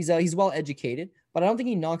 He's well educated, but I don't think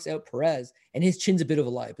he knocks out Perez. And his chin's a bit of a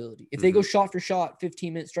liability. If they go shot for shot,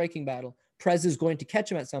 15-minute striking battle, Perez is going to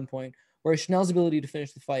catch him at some point. Whereas Schnell's ability to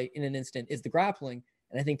finish the fight in an instant is the grappling,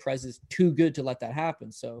 and I think Perez is too good to let that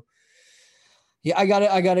happen. So. Yeah, I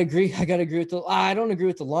gotta agree. I don't agree with the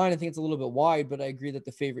line. I think it's a little bit wide, but I agree that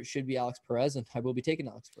the favorite should be Alex Perez, and I will be taking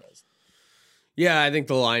Alex Perez. Yeah, I think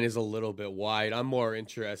the line is a little bit wide. I'm more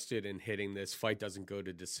interested in hitting this fight doesn't go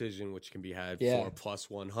to decision, which can be had for plus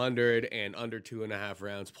 100 and under 2.5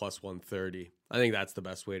 rounds plus 130. I think that's the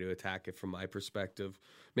best way to attack it from my perspective.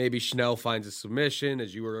 Maybe Schnell finds a submission,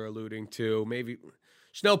 as you were alluding to. Maybe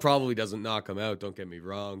Schnell probably doesn't knock him out, don't get me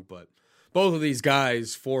wrong, but both of these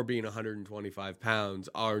guys, for being 125 pounds,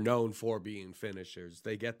 are known for being finishers.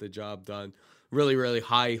 They get the job done. Really, really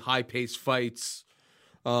high-paced fights.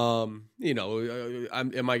 Am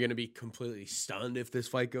I going to be completely stunned if this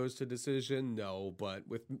fight goes to decision? No, but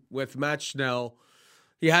with Matt Schnell,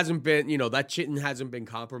 he hasn't been, that chin hasn't been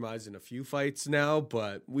compromised in a few fights now,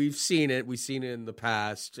 but we've seen it. We've seen it in the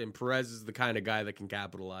past, and Perez is the kind of guy that can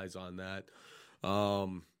capitalize on that.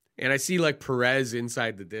 And I see Perez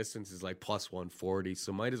inside the distance is plus 140,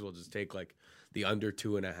 so might as well just take the under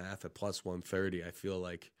 2.5 at plus 130. I feel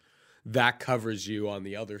like that covers you on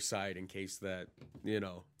the other side in case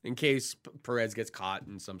Perez gets caught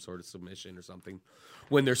in some sort of submission or something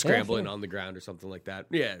when they're scrambling on the ground or something like that.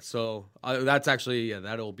 Yeah, so that's actually,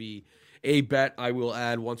 that'll be a bet I will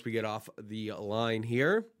add once we get off the line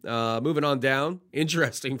here. Moving on down,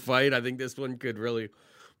 interesting fight. I think this one could really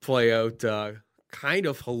play out kind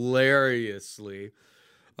of hilariously.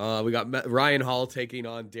 We got Ryan Hall taking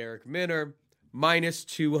on Derek Minner, minus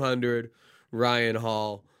 200 Ryan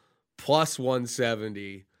Hall, plus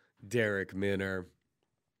 170 Derek Minner.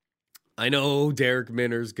 I know Derek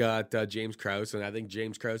Minner's got James Krause, and I think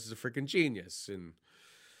James Krause is a freaking genius. And,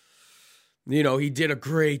 he did a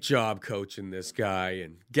great job coaching this guy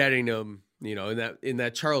and getting him, in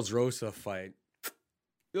that Charles Rosa fight.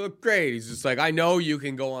 You look great. He's just I know you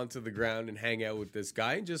can go onto the ground and hang out with this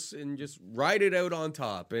guy and just ride it out on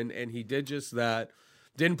top. And he did just that.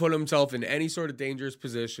 Didn't put himself in any sort of dangerous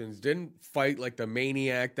positions. Didn't fight like the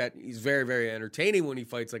maniac that he's very, very entertaining when he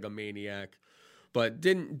fights like a maniac. But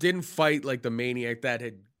didn't fight like the maniac that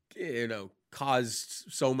had,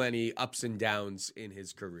 caused so many ups and downs in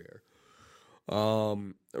his career.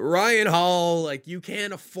 Ryan Hall, you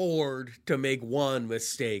can't afford to make one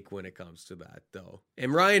mistake when it comes to that, though.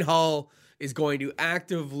 And Ryan Hall is going to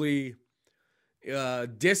actively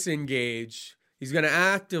disengage. He's going to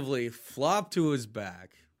actively flop to his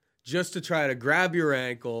back just to try to grab your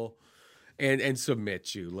ankle and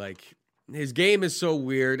submit you. His game is so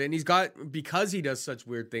weird, and because he does such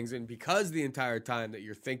weird things, and because the entire time that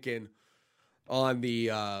you're thinking on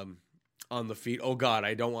the feet, oh God,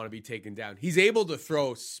 I don't want to be taken down. He's able to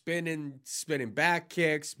throw spinning back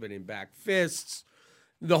kicks, spinning back fists,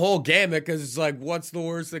 the whole gamut, because it's what's the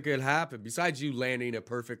worst that could happen? Besides you landing a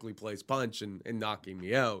perfectly placed punch and knocking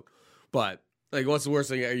me out. But, what's the worst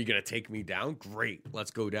thing? Are you going to take me down? Great,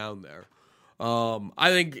 let's go down there.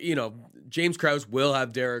 I think, James Krause will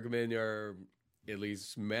have Derek Minner at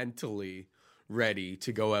least mentally ready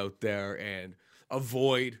to go out there and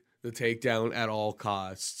avoid the takedown at all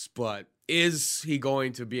costs, but is he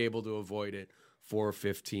going to be able to avoid it for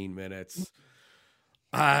 15 minutes?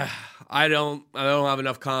 I don't have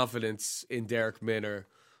enough confidence in Derek Minner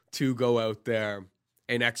to go out there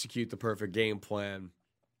and execute the perfect game plan.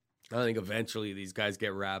 I think eventually these guys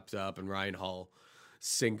get wrapped up and Ryan Hall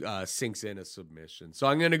sinks in a submission. So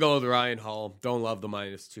I'm going to go with Ryan Hall. Don't love the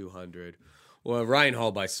minus 200. Well, Ryan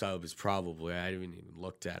Hall by sub is probably, I haven't even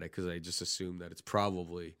looked at it because I just assumed that it's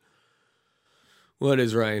probably, what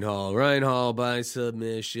is Ryan Hall? Ryan Hall by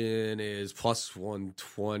submission is plus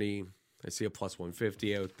 120. I see a plus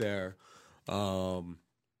 150 out there.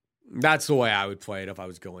 That's the way I would play it if I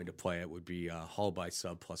was going to play it, would be Hall by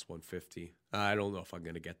sub plus 150. I don't know if I'm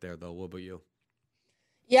going to get there, though. What about you?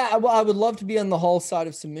 Yeah, well, I would love to be on the Hall side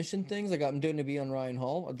of submission things. Like I'm doing to be on Ryan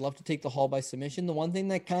Hall. I'd love to take the Hall by submission. The one thing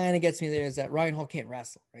that kind of gets me there is that Ryan Hall can't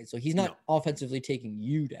wrestle, right? So he's not offensively taking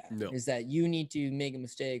you down. No. Is that you need to make a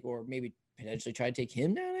mistake or maybe potentially try to take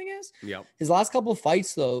him down, I guess? Yeah. His last couple of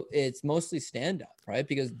fights, though, it's mostly stand-up, right?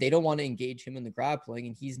 Because they don't want to engage him in the grappling,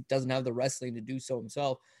 and he doesn't have the wrestling to do so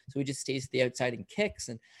himself. So he just stays to the outside and kicks.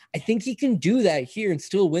 And I think he can do that here and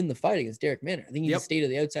still win the fight against Derek Minner. I think he can stay to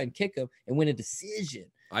the outside and kick him and win a decision.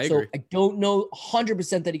 I agree. I don't know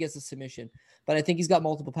 100% that he gets a submission, but I think he's got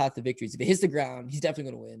multiple paths to victories. If it hits the ground, he's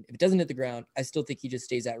definitely going to win. If it doesn't hit the ground, I still think he just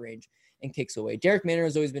stays at range and kicks away. Derek Minner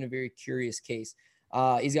has always been a very curious case.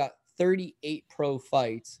 He's got 38 pro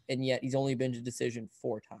fights, and yet he's only been to decision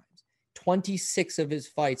 4 times. 26 of his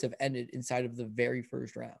fights have ended inside of the very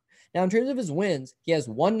first round. Now, in terms of his wins, he has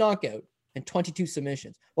 1 knockout and 22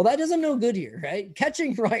 submissions. Well, that doesn't no good here, right?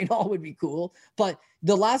 Catching Ryan Hall would be cool, but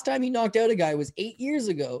the last time he knocked out a guy was 8 years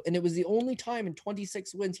ago, and it was the only time in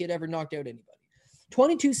 26 wins he had ever knocked out anybody.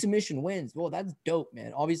 22 submission wins. Well, that's dope,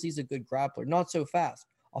 man. Obviously, he's a good grappler. Not so fast.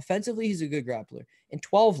 Offensively, he's a good grappler. In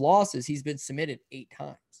 12 losses, he's been submitted 8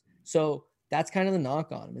 times. So that's kind of the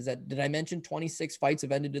knock on him, is that, did I mention 26 fights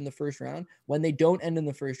have ended in the first round? When they don't end in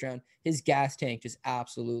the first round, his gas tank just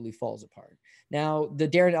absolutely falls apart. Now, the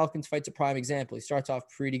Darren Elkins fight's a prime example. He starts off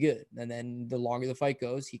pretty good, and then the longer the fight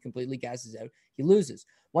goes, he completely gasses out. He loses.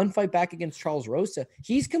 One fight back against Charles Rosa,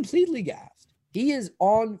 he's completely gassed. He is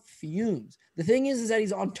on fumes. The thing is that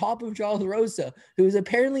he's on top of Charles Rosa, who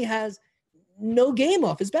apparently has no game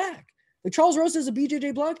off his back. Like, Charles Rosa is a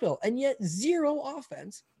BJJ black belt, and yet 0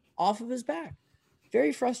 offense off of his back.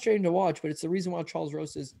 Very frustrating to watch, but it's the reason why Charles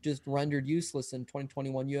Rosa is just rendered useless in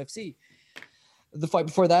 2021 UFC. The fight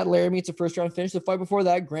before that, Laramie, it's a first round finish. The fight before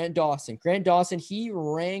that, Grant Dawson. Grant Dawson, he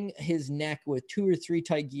wrang his neck with 2 or 3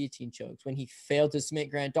 tight guillotine chokes. When he failed to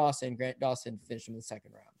submit Grant Dawson finished him in the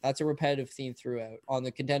second round. That's a repetitive theme throughout. On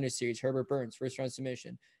the Contender Series, Herbert Burns, first round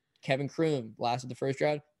submission. Kevin Kroom lasted the first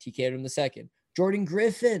round, TK'd him the second. Jordan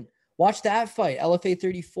Griffin, watch that fight. LFA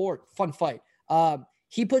 34, fun fight.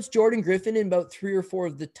 He puts Jordan Griffin in about 3 or 4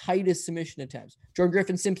 of the tightest submission attempts. Jordan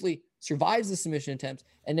Griffin simply survives the submission attempts,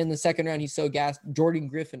 and in the second round, he's so gassed, Jordan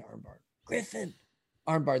Griffin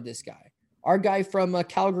armbarred this guy. Our guy from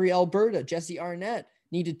Calgary, Alberta, Jesse Arnett,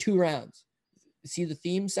 needed 2 rounds. See the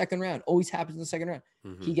theme? Second round. Always happens in the second round.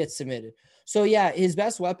 Mm-hmm. He gets submitted. So, yeah, his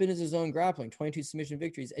best weapon is his own grappling, 22 submission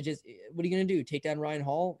victories. What are you going to do? Take down Ryan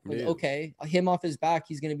Hall? Like, okay, him off his back,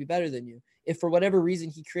 he's going to be better than you. If for whatever reason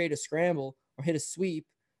he create a scramble or hit a sweep,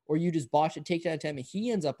 or you just botch a takedown attempt and he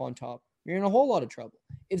ends up on top, you're in a whole lot of trouble.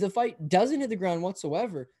 If the fight doesn't hit the ground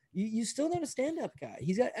whatsoever, you still not a stand-up guy.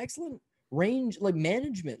 He's got excellent range, like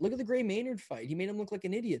management. Look at the Gray Maynard fight. He made him look like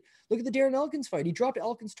an idiot. Look at the Darren Elkins fight. He dropped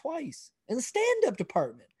Elkins twice in the stand-up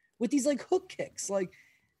department with these like hook kicks. Like,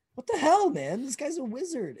 what the hell, man? This guy's a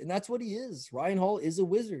wizard, and that's what he is. Ryan Hall is a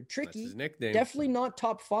wizard. Tricky. That's his nickname. Definitely not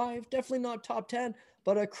top 5. Definitely not top 10,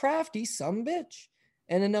 but a crafty sumbitch.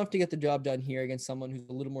 And enough to get the job done here against someone who's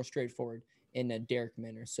a little more straightforward in Derek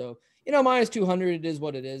Minner. So, minus 200, it is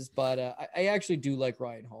what it is. But I actually do like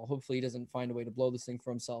Ryan Hall. Hopefully he doesn't find a way to blow this thing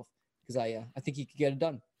for himself, because I think he could get it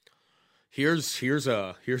done. Here's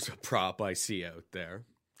a prop I see out there.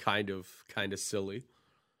 Kind of silly.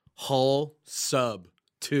 Hall sub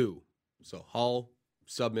 2. So Hall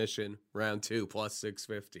submission round 2 plus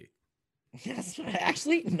 650. That's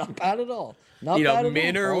actually not bad at all. Not bad at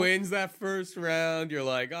Minner all. wins that first round. You're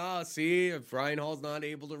like, see, if Ryan Hall's not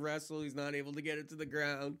able to wrestle, he's not able to get it to the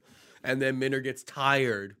ground. And then Minner gets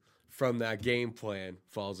tired from that game plan,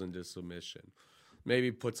 falls into submission.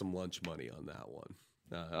 Maybe put some lunch money on that one.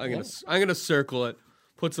 I'm gonna circle it.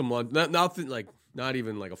 Put some lunch. Nothing like, not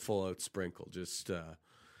even like a full out sprinkle. Just to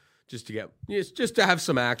have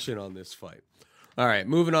some action on this fight. All right,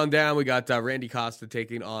 moving on down, we got Randy Costa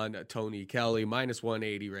taking on Tony Kelly. Minus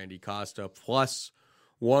 180, Randy Costa. Plus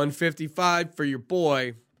 155 for your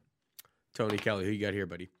boy, Tony Kelly. Who you got here,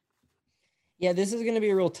 buddy? Yeah, this is going to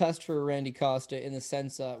be a real test for Randy Costa in the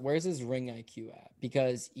sense where's his ring IQ at?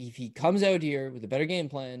 Because if he comes out here with a better game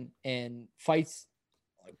plan and fights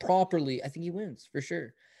properly, I think he wins for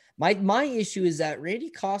sure. My issue is that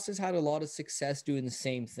Randy Costa's had a lot of success doing the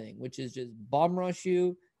same thing, which is just bomb rush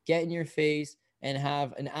you, get in your face, and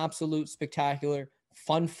have an absolute spectacular,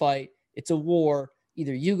 fun fight. It's a war.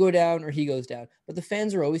 Either you go down or he goes down. But the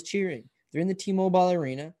fans are always cheering. They're in the T-Mobile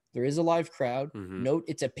Arena. There is a live crowd. Mm-hmm. Note,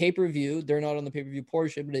 it's a pay-per-view. They're not on the pay-per-view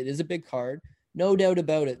portion, but it is a big card. No doubt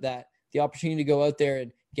about it that the opportunity to go out there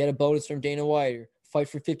and get a bonus from Dana White or fight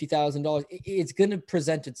for $50,000, it's going to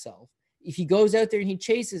present itself. If he goes out there and he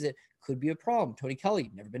chases it, could be a problem. Tony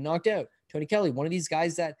Kelly, never been knocked out. Tony Kelly, one of these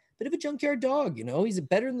guys that bit of a junkyard dog, you know, he's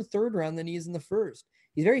better in the third round than he is in the first.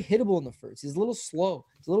 He's very hittable in the first. He's a little slow.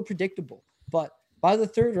 He's a little predictable, but by the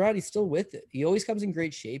third round, he's still with it. He always comes in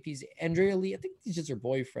great shape. He's Andrea Lee. I think he's just her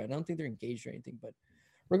boyfriend. I don't think they're engaged or anything, but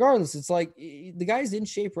regardless, it's like the guy's in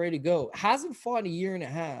shape, ready to go. Hasn't fought in a year and a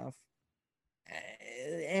half.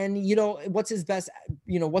 And what's his best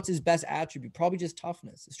attribute? Probably just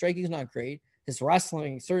toughness. His striking is not great. His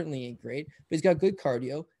wrestling certainly ain't great, but he's got good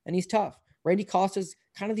cardio and he's tough. Randy Costa's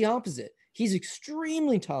kind of the opposite. He's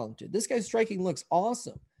extremely talented. This guy's striking looks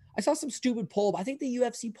awesome. I saw some stupid poll, but I think the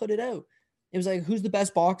UFC put it out. It was like, who's the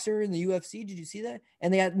best boxer in the UFC? Did you see that?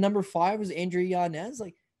 And they had number 5 was Andrea Yanez.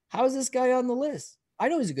 Like, how is this guy on the list? I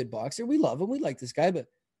know he's a good boxer. We love him. We like this guy, but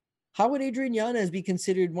how would Adrian Yanez be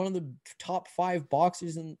considered one of the top 5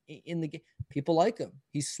 boxers in the game? People like him.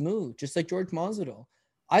 He's smooth, just like George Masvidal.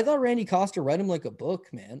 I thought Randy Costa read him like a book,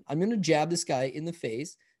 man. I'm going to jab this guy in the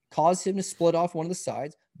face, cause him to split off one of the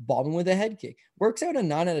sides, bomb him with a head kick. Works out on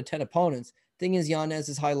 9 out of 10 opponents. Thing is, Yanez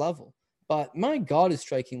is high level. But my God, his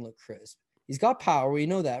striking look crisp. He's got power. We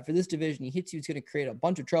know that. For this division, he hits you, it's going to create a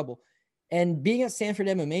bunch of trouble. And being at Sanford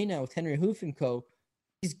MMA now with Henry Hoof & Co.,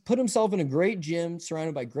 he's put himself in a great gym,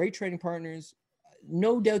 surrounded by great training partners.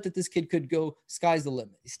 No doubt that this kid could go sky's the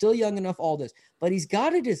limit. He's still young enough, all this. But he's got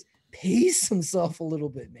to just pace himself a little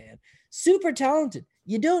bit, man. Super talented.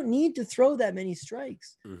 You don't need to throw that many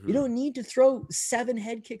strikes. Mm-hmm. You don't need to throw 7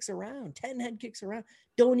 head kicks around, 10 head kicks around.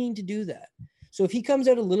 Don't need to do that. So if he comes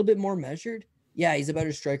out a little bit more measured, yeah, he's a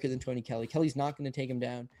better striker than Tony Kelly. Kelly's not going to take him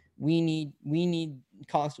down. We need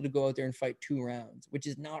Costa to go out there and fight 2 rounds, which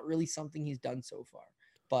is not really something he's done so far.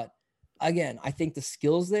 But again, I think the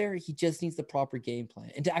skill's there. He just needs the proper game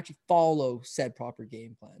plan and to actually follow said proper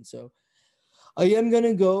game plan. So I am going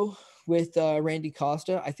to go with Randy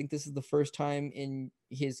Costa. I think this is the first time in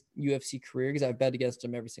his UFC career, because I've bet against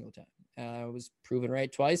him every single time. I was proven right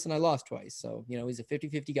twice and I lost twice. So, he's a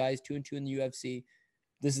 50-50 guy. He's 2-2 in the UFC.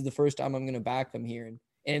 This is the first time I'm going to back him here. And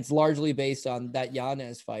it's largely based on that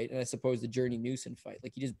Yanez fight and I suppose the Journey Newson fight.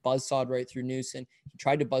 Like, he just buzzsawed right through Newson. He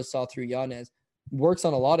tried to buzzsaw through Yanez. Works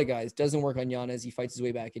on a lot of guys. Doesn't work on Yanez. He fights his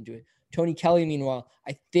way back into it. Tony Kelly, meanwhile,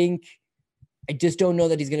 I just don't know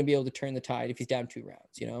that he's going to be able to turn the tide if he's down 2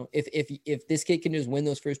 rounds. If this kid can just win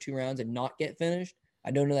those first 2 rounds and not get finished,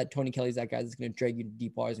 I don't know that Tony Kelly's that guy that's going to drag you to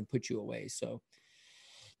deep waters and put you away. So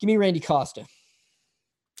give me Randy Costa.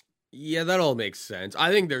 Yeah, that all makes sense.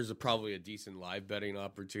 I think there's probably a decent live betting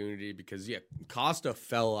opportunity because, Costa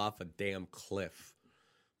fell off a damn cliff.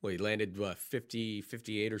 Well, he landed 50,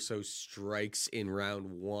 58 or so strikes in round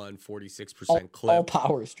 1, 46% clip. All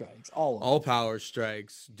power strikes. All power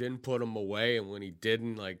strikes. Didn't put him away, and when he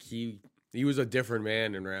didn't, he was a different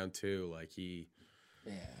man in round 2.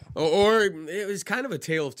 Or it was kind of a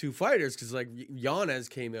tale of 2 fighters because Yanez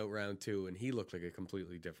came out round 2 and he looked like a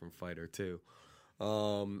completely different fighter too. I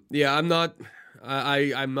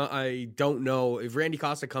don't know if Randy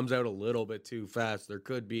Costa comes out a little bit too fast. There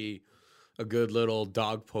could be a good little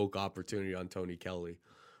dog poke opportunity on Tony Kelly.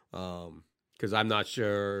 Because I'm not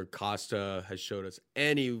sure Costa has showed us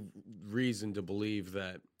any reason to believe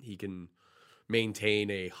that he can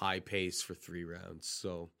maintain a high pace for 3 rounds.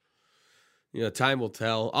 So, time will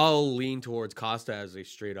tell. I'll lean towards Costa as a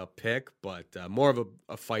straight up pick, but more of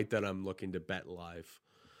a fight that I'm looking to bet live.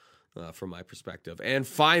 From my perspective. And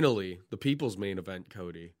finally, the people's main event,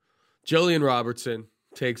 Cody. Jillian Robertson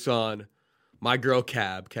takes on my girl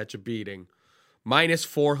Cab, catch a beating.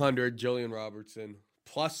 -400, Jillian Robertson,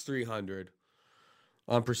 +300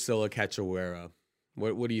 on Priscilla Cachoeira.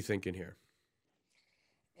 What are you thinking here?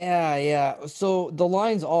 Yeah. So the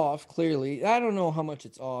line's off, clearly. I don't know how much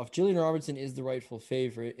it's off. Jillian Robertson is the rightful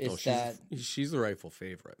favorite. She's the rightful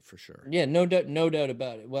favorite for sure. Yeah, no doubt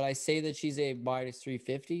about it. Would I say that she's a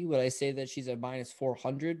 -350? Would I say that she's a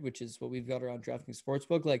 -400, which is what we've got her on DraftKings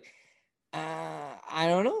Sportsbook? I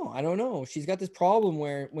don't know. She's got this problem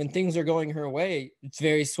where when things are going her way, it's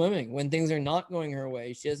very swimming. When things are not going her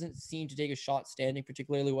way, she doesn't seem to take a shot standing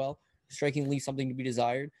particularly well. striking leaves something to be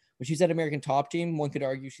desired. When she's at American Top Team, one could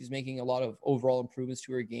argue she's making a lot of overall improvements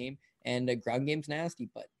to her game, and ground game's nasty,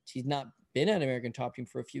 but she's not been at American Top Team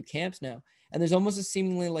for a few camps now. And there's almost a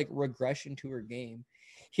seemingly like regression to her game.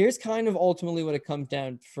 Here's kind of ultimately what it comes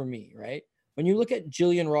down for me, right? When you look at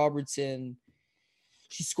Jillian Robertson,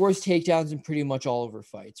 she scores takedowns in pretty much all of her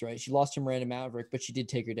fights, right? She lost to Miranda Maverick, but she did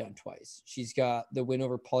take her down twice. She's got the win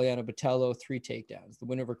over Poliana Botello, 3 takedowns. The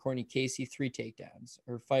win over Courtney Casey, 3 takedowns.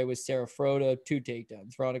 Her fight with Sarah Froda, 2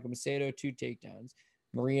 takedowns. Veronica Macedo, 2 takedowns.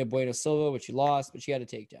 Maria Bueno Silva, which she lost, but she had a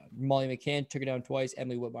takedown. Molly McCann took her down twice.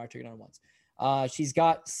 Emily Whitmire took her down once. She's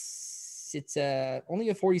got only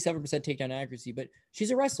a 47% takedown accuracy, but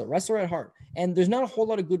she's a wrestler at heart. And there's not a whole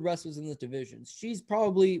lot of good wrestlers in this division. She's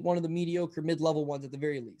probably one of the mediocre mid-level ones at the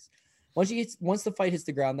very least. Once the fight hits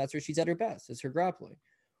the ground, that's where she's at her best, is her grappling.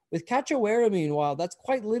 With Cachoeira, meanwhile, that's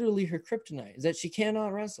quite literally her kryptonite, is that she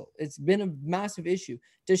cannot wrestle. It's been a massive issue.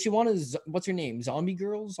 Does she want to, what's her name? Zombie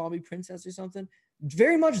girl, zombie princess or something?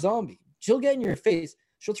 Very much zombie. She'll get in your face.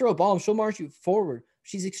 She'll throw a bomb. She'll march you forward.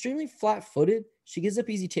 She's extremely flat-footed. She gives up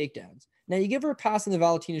easy takedowns. Now, you give her a pass in the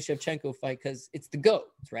Valentina Shevchenko fight because it's the GOAT,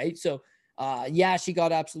 right? So, yeah, she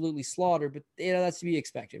got absolutely slaughtered, but that's to be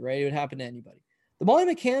expected, right? It would happen to anybody. The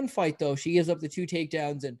Molly McCann fight, though, she gives up the 2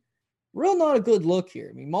 takedowns, and real not a good look here.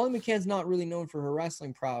 I mean, Molly McCann's not really known for her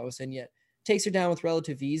wrestling prowess, and yet takes her down with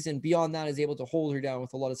relative ease, and beyond that is able to hold her down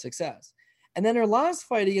with a lot of success. And then her last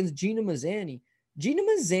fight against Gina Mazzani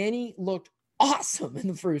looked awesome in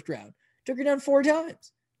the first round. Took her down 4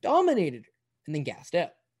 times, dominated her, and then gassed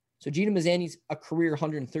out. So Gina Mazzani's a career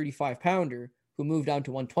 135-pounder who moved down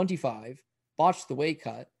to 125, botched the weight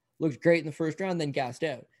cut, looked great in the first round, then gassed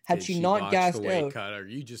out. Had she not gassed out, are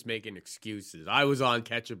you just making excuses? I was on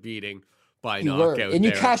catch a beating by knockout, and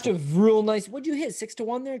you cashed a real nice. What'd you hit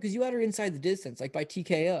 6-1 there? Because you had her inside the distance, like by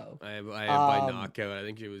TKO. I had by knockout. I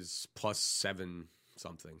think it was +7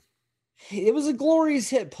 something. It was a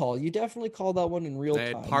glorious hit, Paul. You definitely called that one in real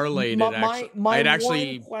time. I had parlayed it. I had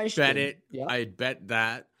actually bet it. Yeah. I had bet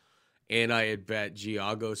that. And I had bet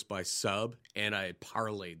Giagos by sub, and I had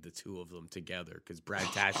parlayed the 2 of them together because Brad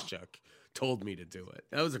Tashchuk told me to do it.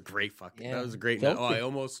 That was a great fucking. Yeah, that was a great. I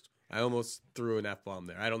almost threw an F-bomb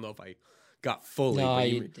there. I don't know if I got fully. No, but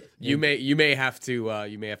you may have to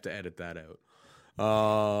edit that out.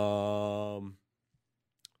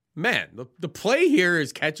 Man, the play here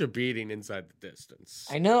is catch a beating inside the distance.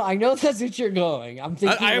 I know that's what you're going. I'm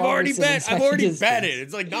thinking. I've already bet it.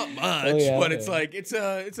 It's like not much, but it's like it's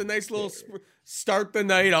a nice little start the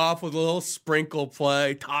night off with a little sprinkle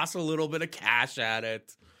play. Toss a little bit of cash at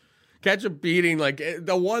it. Catch a beating. Like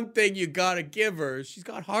the one thing you gotta give her, she's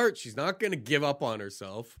got heart. She's not gonna give up on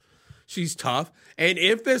herself. She's tough, and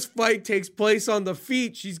if this fight takes place on the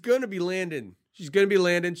feet, she's gonna be landing. She's going to be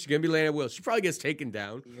landing well. She probably gets taken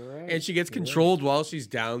down, and she gets controlled while she's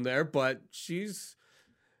down there, but she's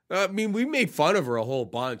I mean, we made fun of her a whole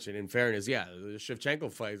bunch, and in fairness, yeah, the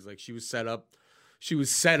Shevchenko fight is like she was set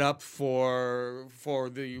up for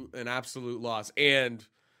an absolute loss. And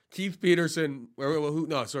Keith Peterson,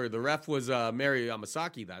 the ref was Mary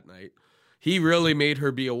Yamasaki that night. He really made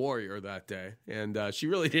her be a warrior that day, and she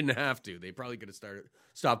really didn't have to. They probably could have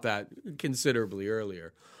stopped that considerably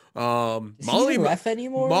earlier. Molly ref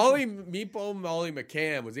anymore? Molly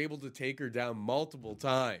McCann was able to take her down multiple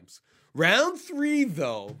times. Round 3,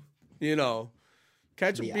 though, beatings,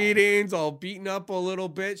 all beaten up a little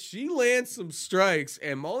bit. She lands some strikes,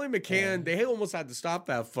 and Molly McCann, they almost had to stop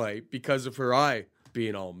that fight because of her eye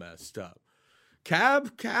being all messed up.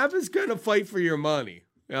 Cab is gonna fight for your money.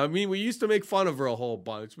 I mean, we used to make fun of her a whole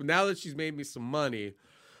bunch, but now that she's made me some money,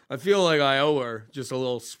 I feel like I owe her just a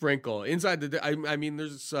little sprinkle. Inside I mean,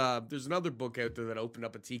 there's another book out there that opened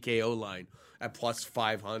up a TKO line at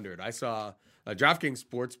 +500. I saw a DraftKings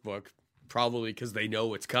Sportsbook, probably because they know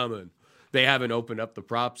what's coming. They haven't opened up the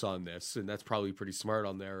props on this, and that's probably pretty smart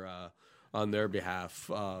on their behalf.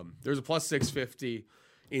 There's a +650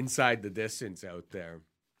 inside the distance out there,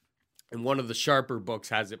 and one of the sharper books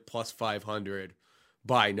has it +500.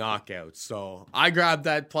 By knockout. So I grabbed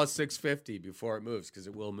that +650 before it moves because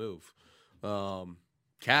it will move.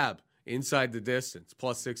 Cab inside the distance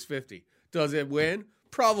 +650. Does it win?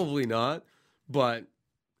 Probably not, but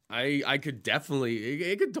I could definitely.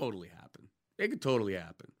 It could totally happen. It could totally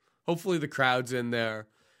happen. Hopefully the crowd's in there,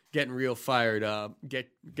 getting real fired up. Get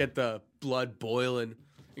the blood boiling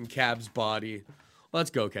in Cab's body. Let's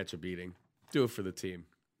go catch a beating. Do it for the team.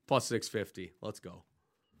 +650. Let's go.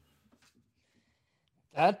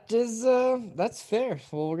 That's fair.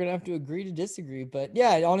 Well, we're gonna have to agree to disagree, but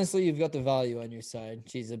yeah, honestly, you've got the value on your side.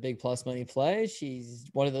 She's a big plus money play. She's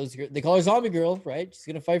one of those. They call her zombie girl, right? She's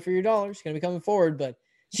gonna fight for your dollar. She's gonna be coming forward, but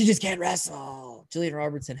She just can't wrestle. Jillian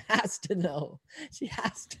Robertson has to know. She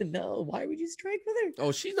has to know. Why would you strike with her?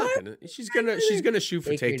 Oh, she's not gonna. She's gonna shoot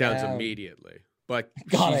for Take her takedowns down. immediately. But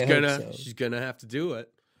God, I hope so. she's gonna have to do it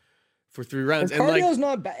for 3 Her rounds. And cardio's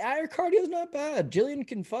not bad. Her cardio's not bad. Jillian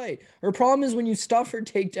can fight. Her problem is when you stuff her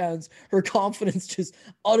takedowns, her confidence just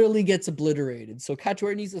utterly gets obliterated. So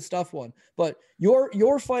Couture needs to stuff one. But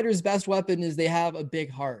your fighter's best weapon is they have a big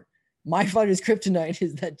heart. My fighter's kryptonite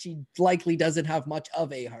is that she likely doesn't have much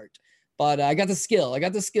of a heart. But I got the skill.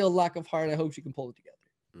 Lack of heart. I hope she can pull it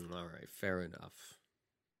together. All right, fair enough.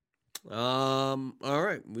 All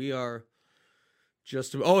right, we are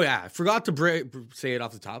just. Oh yeah, I forgot to say it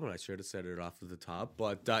off the top, and I should have said it off the top.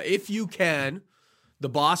 But if you can, the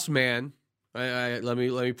boss man. Let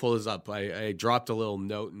me pull this up. I dropped a little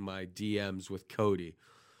note in my DMs with Cody.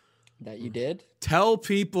 That you did? Tell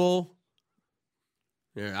people.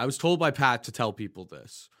 Yeah, I was told by Pat to tell people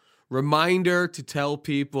this. Reminder to tell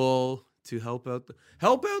people to help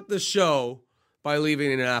out the show by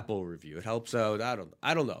leaving an Apple review. It helps out.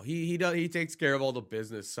 I don't know. He takes care of all the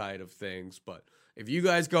business side of things, but if you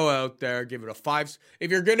guys go out there, give it a 5.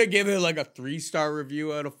 If you're gonna give it like a 3-star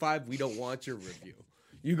review out of 5, we don't want your review.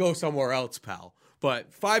 You go somewhere else, pal.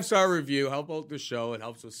 But 5-star review, help out the show. It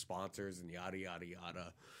helps with sponsors and yada yada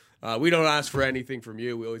yada. We don't ask for anything from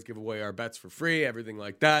you. We always give away our bets for free, everything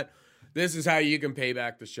like that. This is how you can pay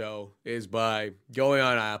back the show, is by going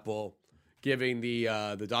on Apple, giving the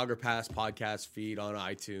Dogger Pass podcast feed on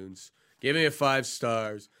iTunes, giving it 5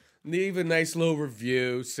 stars, leave a nice little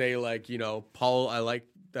review, say like, Paul, I like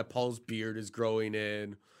that Paul's beard is growing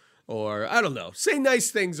in, or I don't know, say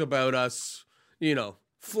nice things about us,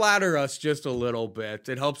 flatter us just a little bit.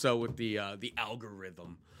 It helps out with the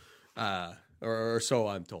algorithm. Or so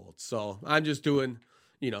I'm told. So I'm just doing,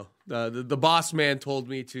 the boss man told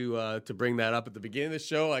me to bring that up at the beginning of the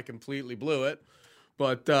show. I completely blew it,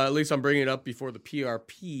 but at least I'm bringing it up before the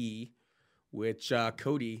PRP, which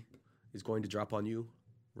Cody is going to drop on you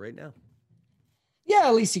right now. Yeah,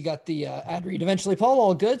 at least you got the ad read eventually. Paul,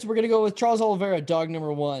 all good. So we're going to go with Charles Oliveira, dog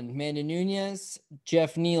number 1. Amanda Nunes,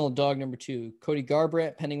 Jeff Neal, dog number 2. Cody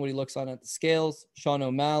Garbrandt, pending what he looks on at the scales. Sean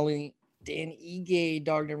O'Malley, Dan Ige,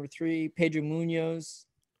 dog number 3. Pedro Munoz,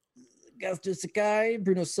 Augustus Sakai,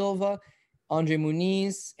 Bruno Silva, Andre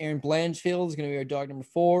Muniz. Aaron Blanchfield is going to be our dog number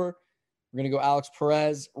 4. We're going to go Alex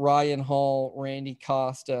Perez, Ryan Hall, Randy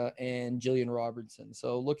Costa, and Jillian Robertson.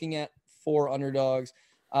 So looking at 4 underdogs.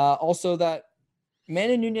 Also that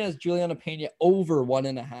Amanda Nunes, Juliana Pena over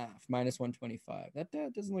 1.5, minus 125.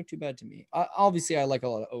 That doesn't look too bad to me. Obviously, I like a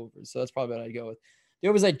lot of overs, so that's probably what I'd go with. The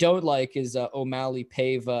overs I don't like is O'Malley,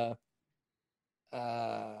 Pava,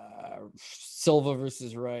 Silva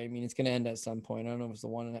versus Ray. I mean, it's going to end at some point. I don't know if it's the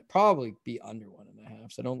 1.5. Probably be under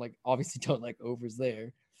 1.5. So obviously don't like overs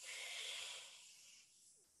there.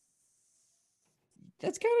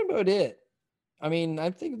 That's kind of about it. I mean, I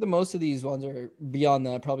think the most of these ones are beyond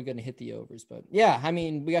that, probably going to hit the overs. But yeah, I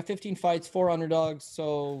mean, we got 15 fights, 4 underdogs.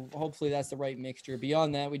 So hopefully that's the right mixture.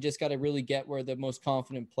 Beyond that, we just got to really get where the most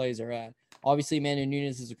confident plays are at. Obviously, Amanda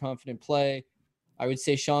Nunes is a confident play. I would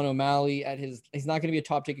say Sean O'Malley he's not going to be a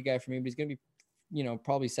top ticket guy for me, but he's going to be,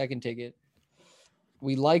 probably second ticket.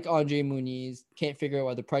 We like Andre Muniz. Can't figure out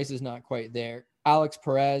why the price is not quite there. Alex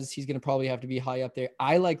Perez, he's going to probably have to be high up there.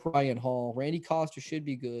 I like Ryan Hall. Randy Costa should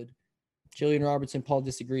be good. Jillian Robertson, Paul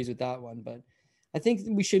disagrees with that one, but I think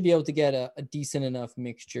we should be able to get a decent enough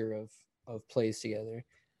mixture of plays together.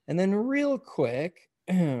 And then real quick,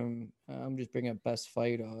 I'm just bringing up best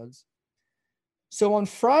fight odds. So on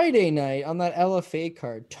Friday night on that LFA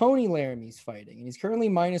card, Tony Laramie's fighting, and he's currently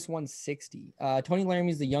minus 160. Tony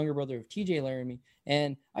Laramie's the younger brother of TJ Laramie,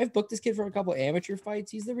 and I've booked this kid for a couple amateur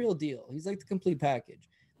fights. He's the real deal. He's like the complete package.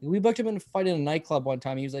 We booked him in a fight in a nightclub one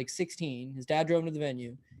time. He was like 16. His dad drove him to the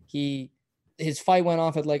venue. His fight went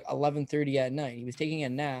off at like 11:30 at night. He was taking a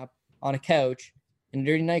nap on a couch in a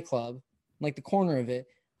dirty nightclub, like the corner of it,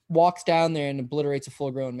 walks down there and obliterates a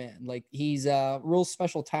full-grown man. Like, he's a real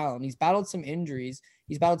special talent. He's battled some injuries.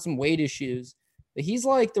 He's battled some weight issues, but he's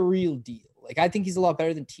like the real deal. Like, I think he's a lot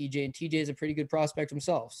better than TJ, and TJ is a pretty good prospect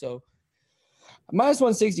himself. So minus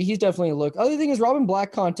 160, he's definitely a look. Other thing is Robin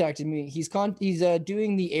Black contacted me. He's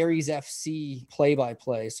doing the Aries FC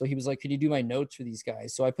play-by-play. So he was like, could you do my notes for these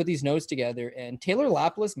guys? So I put these notes together, and Taylor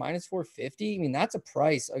Lapilus minus 450. I mean, that's a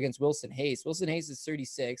price against Wilson Hayes. Wilson Hayes is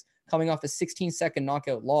 36, coming off a 16-second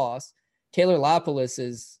knockout loss. Taylor Lapilus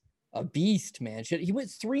is a beast, man. He went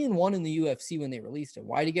 3-1 in the UFC when they released him.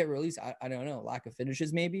 Why did he get released? I don't know. Lack of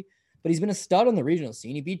finishes, maybe. But he's been a stud on the regional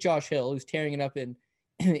scene. He beat Josh Hill, who's tearing it up in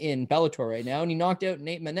Bellator right now, and he knocked out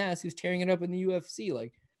Nate Maness, who's tearing it up in the UFC.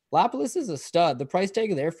 Like, Lapilus is a stud. The price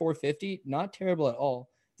tag there, $450, not terrible at all.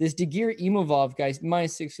 This Dagir Imavov guy,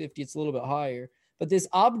 minus 650, it's a little bit higher. But this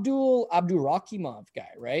Abdurakhimov guy,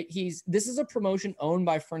 right? This is a promotion owned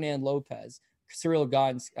by Fernand Lopez, Cyril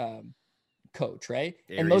Gane's coach, right?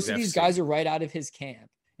 Aries and most of FC. these guys are right out of his camp.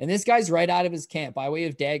 And this guy's right out of his camp by way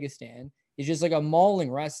of Dagestan. He's just like a mauling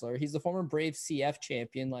wrestler. He's the former Brave CF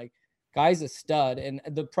champion. Like, guy's a stud, and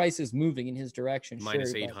the price is moving in his direction. Minus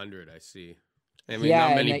sure, 800, I see. I mean,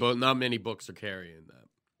 Yeah, not many books are carrying that.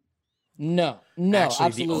 No, Actually,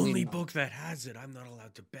 absolutely the only not. book that has it, I'm not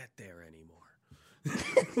allowed to bet there anymore.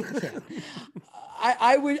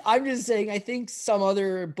 I'm just saying, I think some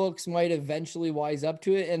other books might eventually wise up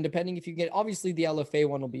to it. And depending if you get, obviously the LFA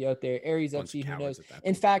one will be out there. Aries Bunch FC, of who cowards knows? at that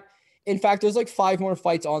In fact, there's like 5 more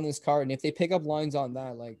fights on this card. And if they pick up lines on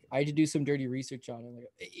that, like I had to do some dirty research on it. Like,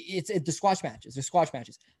 it's the squash matches. They're squash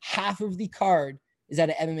matches. Half of the card is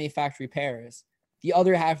at an MMA Factory Paris. The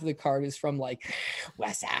other half of the card is from like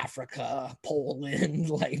West Africa,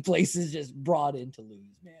 Poland, like places just brought in to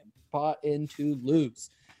lose, man. Brought in to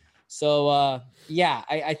lose. So, I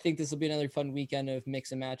think this will be another fun weekend of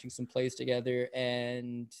mix and matching some plays together.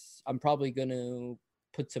 And I'm probably going to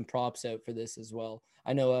put some props out for this as well.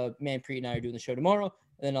 I know Manpreet and I are doing the show tomorrow,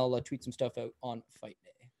 and then I'll tweet some stuff out on fight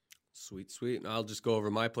day. Sweet. And I'll just go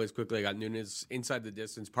over my plays quickly. I got Nunes inside the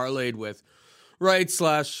distance, parlayed with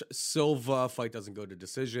Wright/Silva. Fight doesn't go to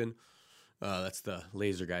decision. That's the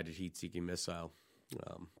laser-guided heat-seeking missile.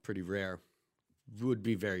 Pretty rare. Would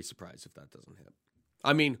be very surprised if that doesn't hit.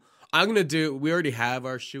 I mean, we already have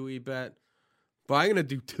our shoey bet, but I'm going to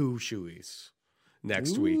do 2 shoeys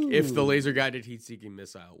next week if the laser-guided heat-seeking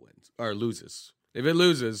missile wins or loses. If it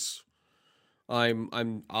loses, if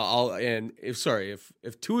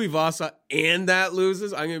Tuivasa and that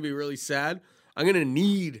loses, I'm going to be really sad. I'm going to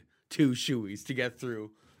need 2 shoeys to get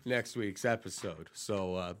through next week's episode.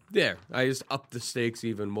 So I just upped the stakes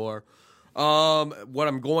even more. What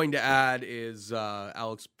I'm going to add is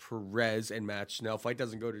Alex Perez and Matt Schnell. Fight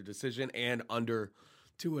doesn't go to decision and under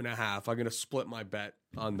 2.5. I'm going to split my bet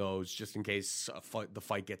on those just in case the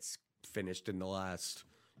fight gets finished in the last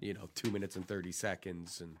 2 minutes and 30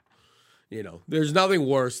 seconds. And there's nothing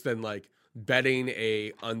worse than like betting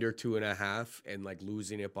a under 2.5 and like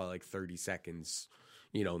losing it by like 30 seconds.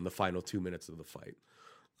 In the final 2 minutes of the fight.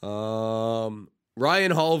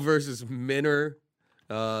 Ryan Hall versus Minner.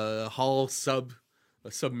 Hall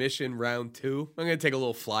submission round 2. I'm going to take a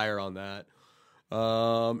little flyer on that.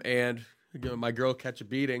 And my girl catch a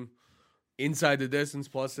beating inside the distance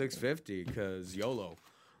plus 650 because YOLO.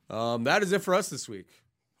 That is it for us this week.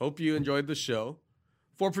 Hope you enjoyed the show.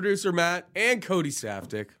 For producer Matt and Cody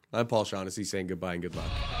Saftik, I'm Paul Shaughnessy saying goodbye and good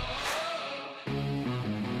luck.